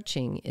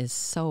stretching is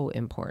so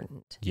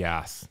important.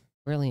 Yes.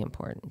 Really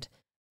important.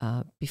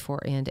 Before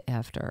and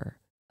after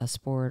a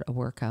sport, a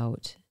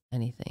workout,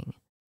 anything.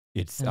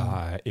 It's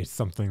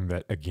something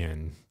that,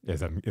 again,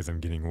 as I'm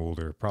getting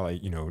older, probably,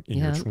 in your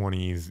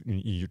 20s,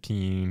 your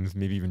teens,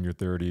 maybe even your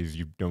 30s,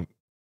 you don't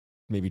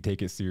maybe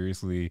take it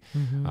seriously.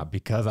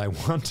 Because I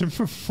want to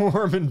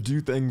perform and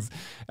do things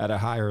at a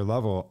higher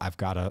level.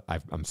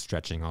 I'm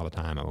stretching all the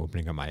time. I'm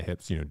opening up my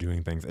hips,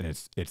 doing things, and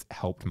it's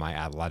helped my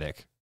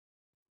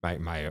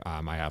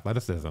my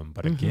athleticism.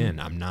 But again,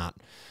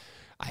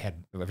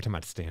 every time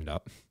I'd stand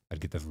up, I'd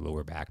get this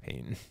lower back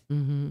pain,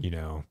 and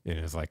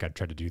it's like I'd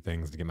try to do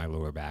things to get my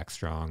lower back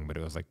strong, but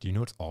it was like, do you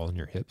know it's all in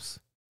your hips?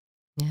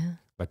 Yeah.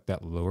 Like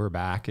that lower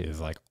back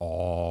is like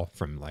all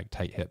from like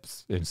tight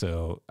hips. And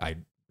so I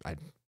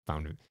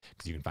found it,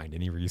 because you can find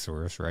any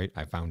resource, right?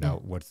 I found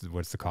out what's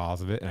the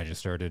cause of it, and I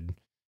just started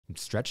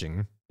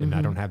stretching, and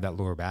I don't have that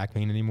lower back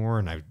pain anymore,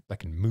 and I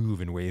can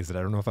move in ways that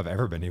I don't know if I've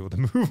ever been able to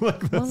move like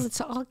this. Well, it's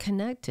all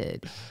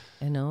connected,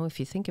 if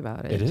you think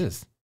about it. It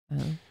is.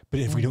 But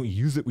if we don't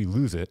use it, we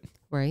lose it.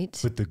 Right.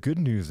 But the good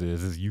news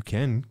is you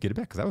can get it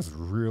back, because I was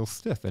real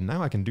stiff, and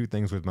now I can do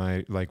things with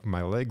my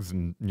legs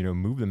and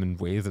move them in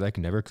ways that I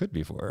never could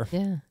before.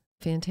 Yeah,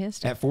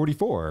 fantastic. At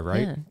 44,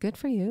 right? Yeah, good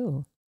for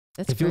you.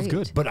 That's it feels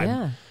good, but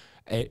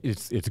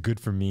it's good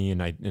for me,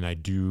 and I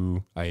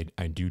do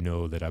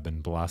know that I've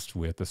been blessed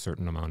with a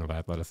certain amount of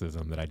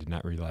athleticism that I did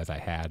not realize I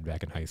had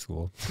back in high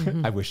school.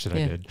 I wish that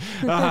I did,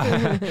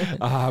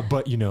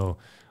 but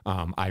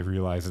I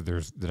realize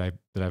that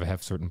I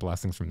have certain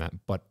blessings from that.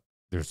 But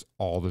there's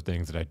all the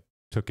things that I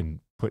took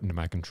and put into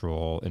my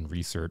control and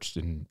researched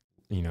and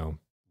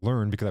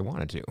learned because I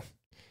wanted to,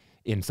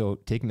 and so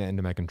taking that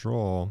into my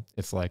control,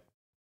 it's like,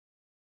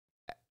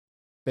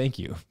 thank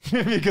you,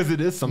 because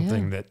it is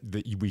something that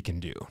we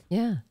can do.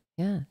 Yeah,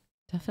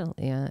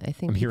 definitely. Yeah, I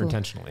think I'm here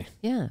intentionally.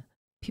 Yeah,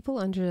 people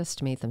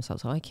underestimate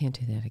themselves. Oh, I can't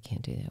do that. I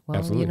can't do that. Well,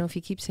 absolutely. If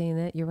you keep saying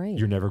that, you're right.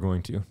 You're never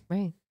going to.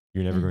 Right.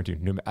 You're never going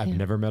to. I've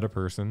never met a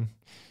person,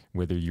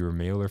 whether you're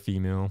male or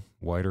female,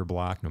 white or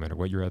black, no matter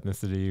what your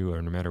ethnicity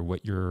or no matter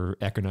what your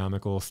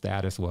economical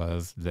status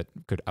was, that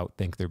could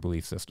outthink their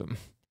belief system.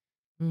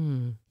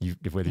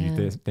 Whether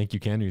you think you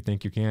can or you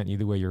think you can't,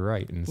 either way you're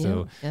right. And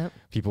so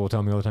people will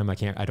tell me all the time, I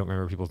don't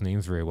remember people's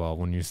names very well.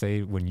 When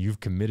you've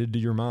committed to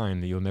your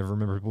mind that you'll never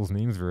remember people's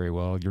names very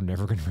well, you're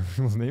never going to remember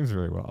people's names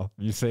very well.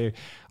 You say,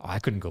 I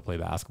couldn't go play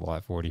basketball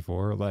at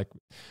 44. Like,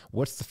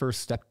 what's the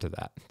first step to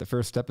that? The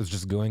first step is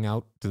just going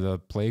out to the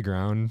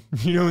playground,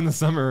 in the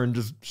summer and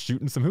just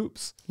shooting some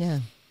hoops. Yeah.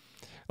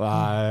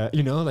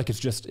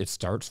 It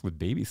starts with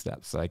baby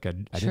steps. Like I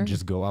didn't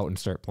just go out and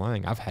start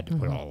playing. I've had to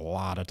put a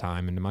lot of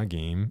time into my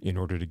game in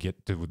order to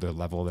get to the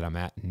level that I'm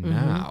at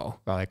now.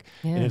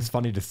 And it's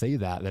funny to say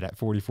that at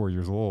 44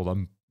 years old,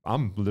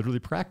 I'm literally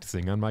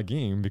practicing on my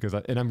game because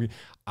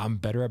I'm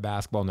better at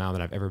basketball now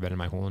than I've ever been in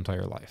my whole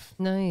entire life.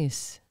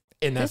 Nice.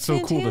 And that's so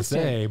fantastic. Cool to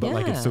say,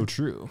 but it's so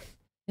true.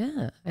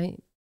 Yeah. I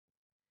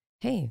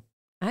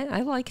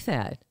like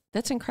that.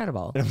 That's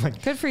incredible. And I'm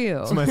like, good for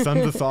you. So my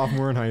son's a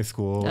sophomore in high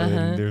school,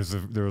 and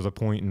there was a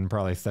point in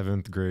probably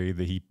 7th grade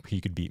that he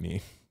could beat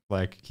me.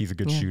 Like, he's a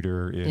good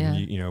shooter,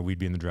 and we'd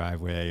be in the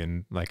driveway,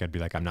 and like I'd be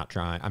like, I'm not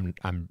trying,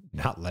 I'm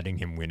not letting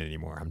him win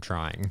anymore. I'm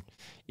trying,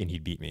 and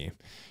he'd beat me,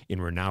 and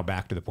we're now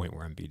back to the point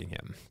where I'm beating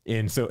him,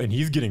 and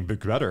he's getting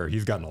better.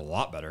 He's gotten a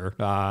lot better,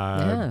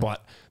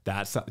 but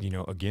that's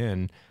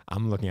again,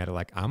 I'm looking at it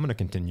like I'm gonna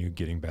continue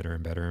getting better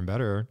and better and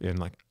better, and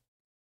like.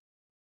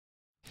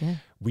 Yeah.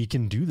 We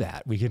can do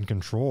that. We can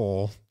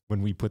control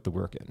when we put the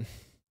work in.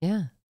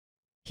 Yeah.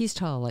 He's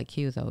tall like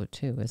you though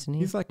too, isn't he?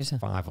 He's like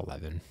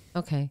 5'11",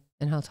 Okay.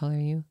 And how tall are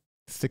you?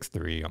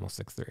 6'3", almost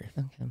 6'3".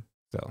 Okay.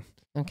 So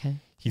Okay.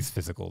 he's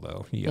physical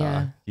though.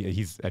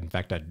 He's in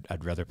fact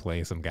I'd rather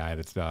play some guy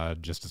that's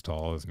just as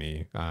tall as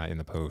me in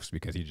the post,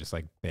 because he just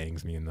like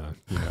bangs me in the,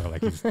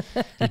 like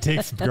he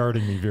takes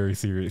guarding me very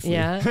seriously.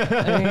 Yeah.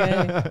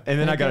 Okay. And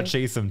then I gotta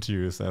chase him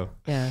too. So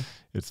yeah,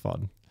 it's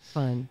fun.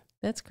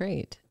 That's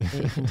great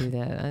that you can do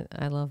that.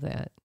 I love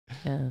that.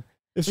 Yeah.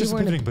 It's just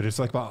pivoting, but it's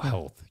like about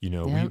health.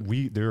 Yeah.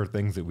 We there are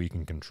things that we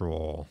can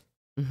control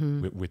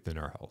within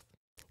our health.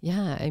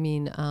 Yeah, I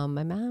mean,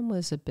 my mom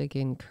was a big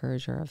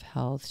encourager of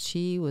health.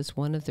 She was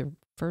one of the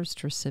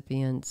first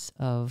recipients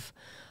of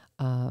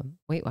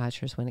Weight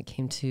Watchers when it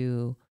came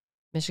to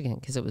Michigan,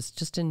 because it was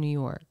just in New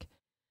York.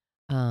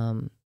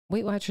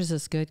 Weight Watchers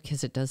is good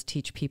because it does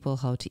teach people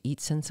how to eat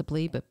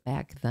sensibly, but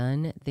back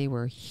then they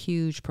were a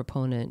huge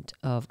proponent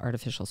of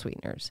artificial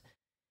sweeteners.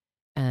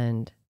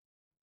 And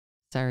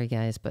sorry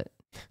guys, but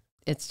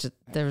it's just,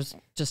 there's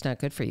just not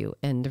good for you.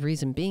 And the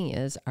reason being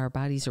is our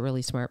bodies are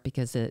really smart,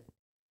 because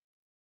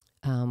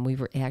we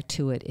react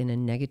to it in a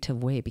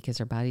negative way, because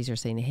our bodies are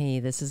saying, hey,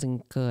 this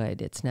isn't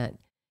good.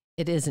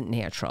 It isn't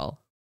natural.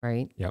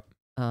 Right. Yep.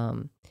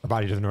 Our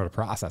body doesn't know how to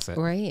process it.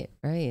 Right.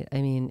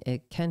 I mean,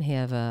 it can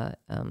have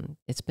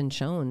it's been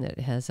shown that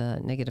it has a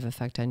negative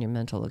effect on your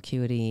mental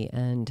acuity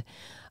and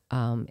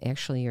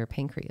actually your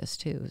pancreas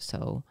too.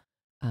 So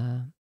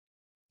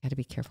got to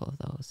be careful of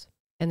those.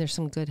 And there's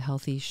some good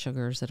healthy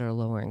sugars that are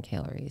lower in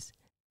calories.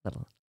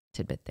 Little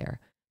tidbit there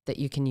that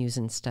you can use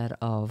instead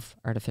of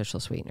artificial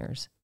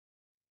sweeteners.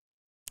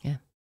 Yeah.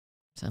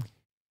 So.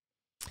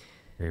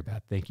 Very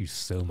bad. Thank you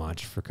so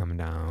much for coming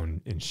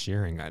down and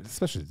sharing,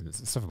 especially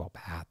stuff about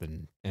Beth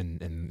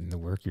and the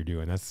work you're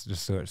doing. That's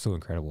just so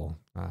incredible.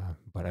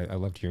 But I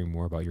loved hearing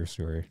more about your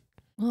story.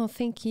 Well,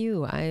 thank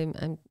you.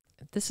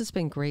 This has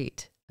been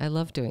great. I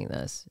love doing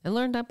this. I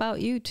learned about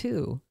you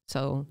too.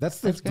 So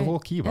that's the whole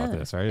key about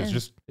this, right? Yeah.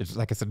 It's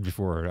like I said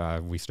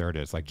before we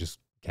started. It's like just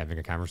having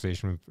a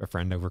conversation with a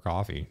friend over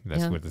coffee.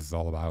 That's what this is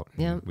all about.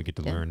 Yeah. We get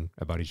to learn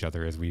about each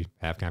other as we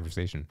have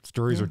conversation.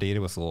 Stories are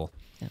data with soul.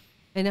 Yeah.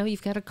 And now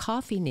you've got a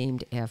coffee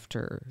named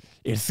after.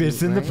 It's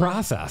in the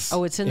process.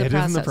 Oh, it's in the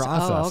process. It is in the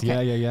process. Oh,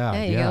 okay. Yeah.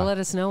 Hey, you gotta let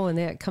us know when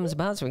that comes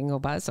about so we can go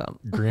buy some.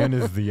 Grant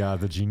is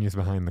the genius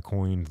behind the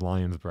coined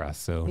lion's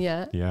breast. So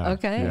yeah.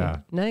 Okay. Yeah.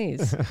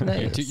 Nice.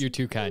 You're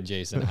too kind,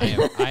 Jason.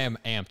 I am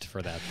amped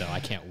for that though. I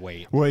can't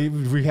wait. Well,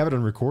 we have it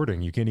on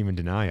recording. You can't even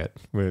deny it.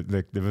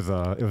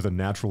 It was a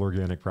natural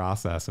organic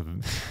process of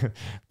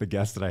the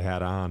guest that I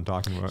had on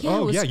talking about.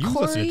 Yeah, you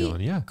listened to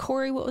Dylan. Yeah.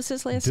 Corey, what was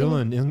his last name?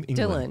 Dylan.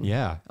 England.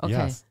 Yeah. Okay.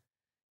 Yes.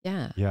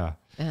 Yeah.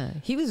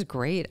 He was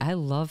great. I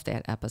love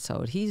that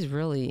episode. He's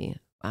really,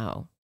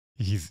 wow.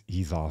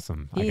 He's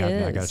awesome. I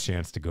got a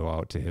chance to go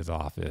out to his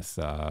office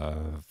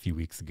a few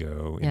weeks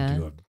ago and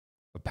do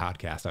a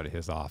podcast out of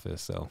his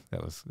office. So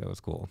that was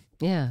cool.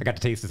 Yeah. I got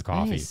to taste his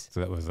coffee. Nice.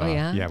 So that was, we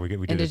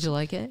did. And did you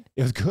like it?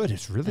 It was good.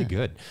 It's really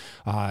good.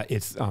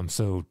 It's,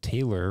 so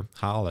Taylor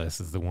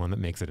Hollis is the one that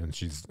makes it. And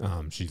she's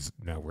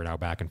we're now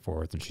back and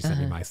forth, and she sent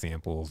me my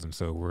samples. And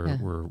so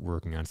we're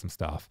working on some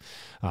stuff.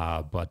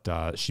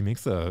 But she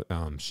makes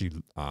she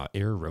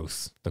air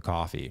roasts the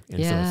coffee.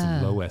 And so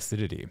it's low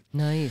acidity.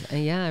 Nice.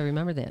 I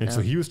remember that. And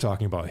so he was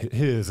talking about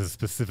his is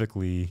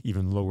specifically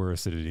even lower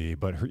acidity,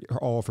 but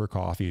all of her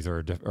coffees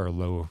are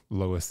low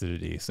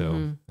acidity.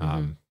 So,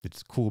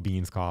 it's Cool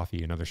Beans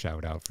Coffee, another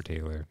shout out for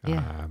Taylor.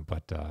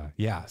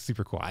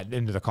 Super cool.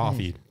 Into the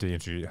coffee to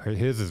introduce her.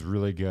 His is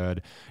really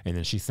good. And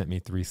then she sent me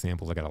 3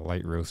 samples. I got a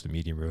light roast, a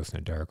medium roast,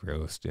 and a dark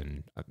roast.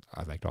 And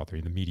I liked all 3.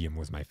 The medium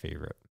was my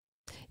favorite.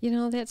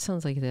 That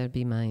sounds like that'd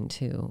be mine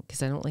too,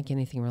 because I don't like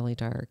anything really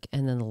dark.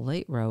 And then the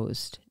light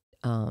roast,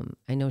 I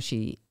know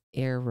she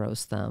air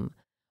roasts them,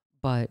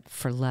 but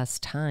for less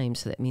time.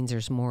 So that means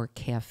there's more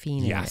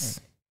caffeine in it.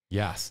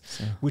 Yes,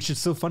 so. Which is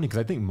so funny because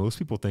I think most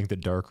people think that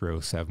dark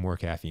roasts have more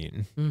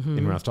caffeine. And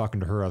when I was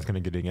talking to her, I was kind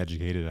of getting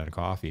educated on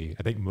coffee.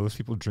 I think most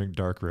people drink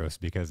dark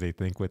roast because they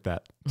think with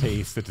that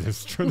taste that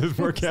there's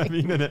more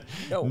caffeine in it.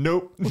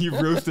 Nope.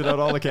 You've roasted out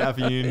all the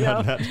caffeine.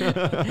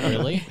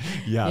 Really?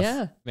 Yes.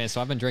 Yeah. Man,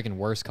 so I've been drinking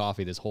worse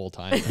coffee this whole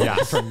time.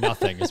 For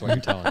nothing is what you're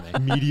telling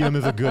me. Me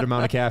is a good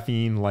amount of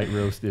caffeine. Light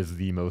roast is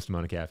the most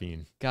amount of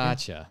caffeine.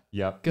 Gotcha.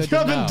 Yep. Good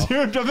to know.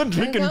 I've been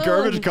drinking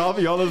garbage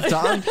coffee all this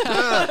time.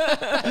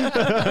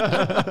 You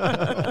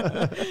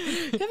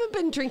haven't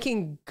been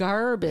drinking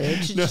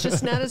garbage. It's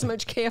just not as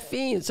much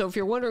caffeine. So if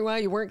you're wondering why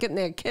you weren't getting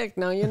that kick,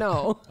 now you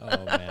know.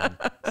 Oh man.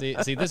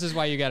 See, this is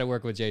why you got to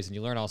work with Jason.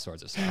 You learn all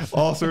sorts of stuff.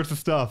 All sorts of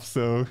stuff.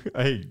 So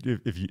hey,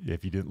 if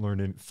you didn't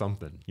learn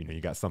something, you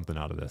got something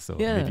out of this. So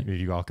maybe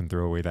you all can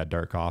throw away that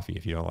dark coffee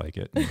if you don't like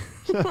it.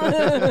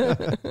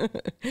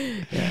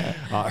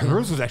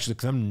 Hers was actually,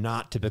 because I'm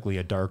not typically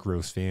a dark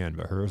roast fan,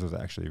 but hers was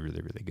actually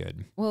really, really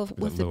good. Well,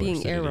 with it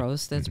being air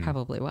roast, that's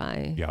probably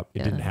why. Yep.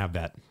 It didn't have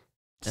that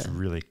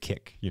really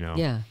kick,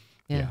 Yeah.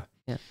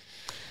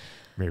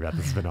 Mary Beth,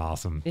 this has been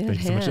awesome. It Thank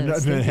you so much.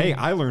 has. And hey,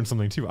 I learned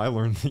something too. I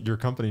learned that your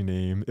company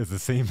name is the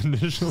same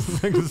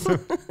initials.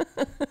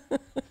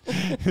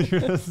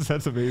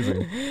 That's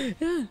amazing.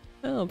 Yeah.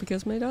 Oh,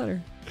 because of my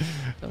daughter.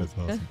 So, That's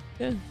awesome.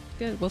 Yeah,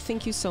 good. Well,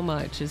 thank you so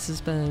much. This has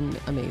been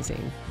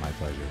amazing. My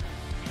pleasure.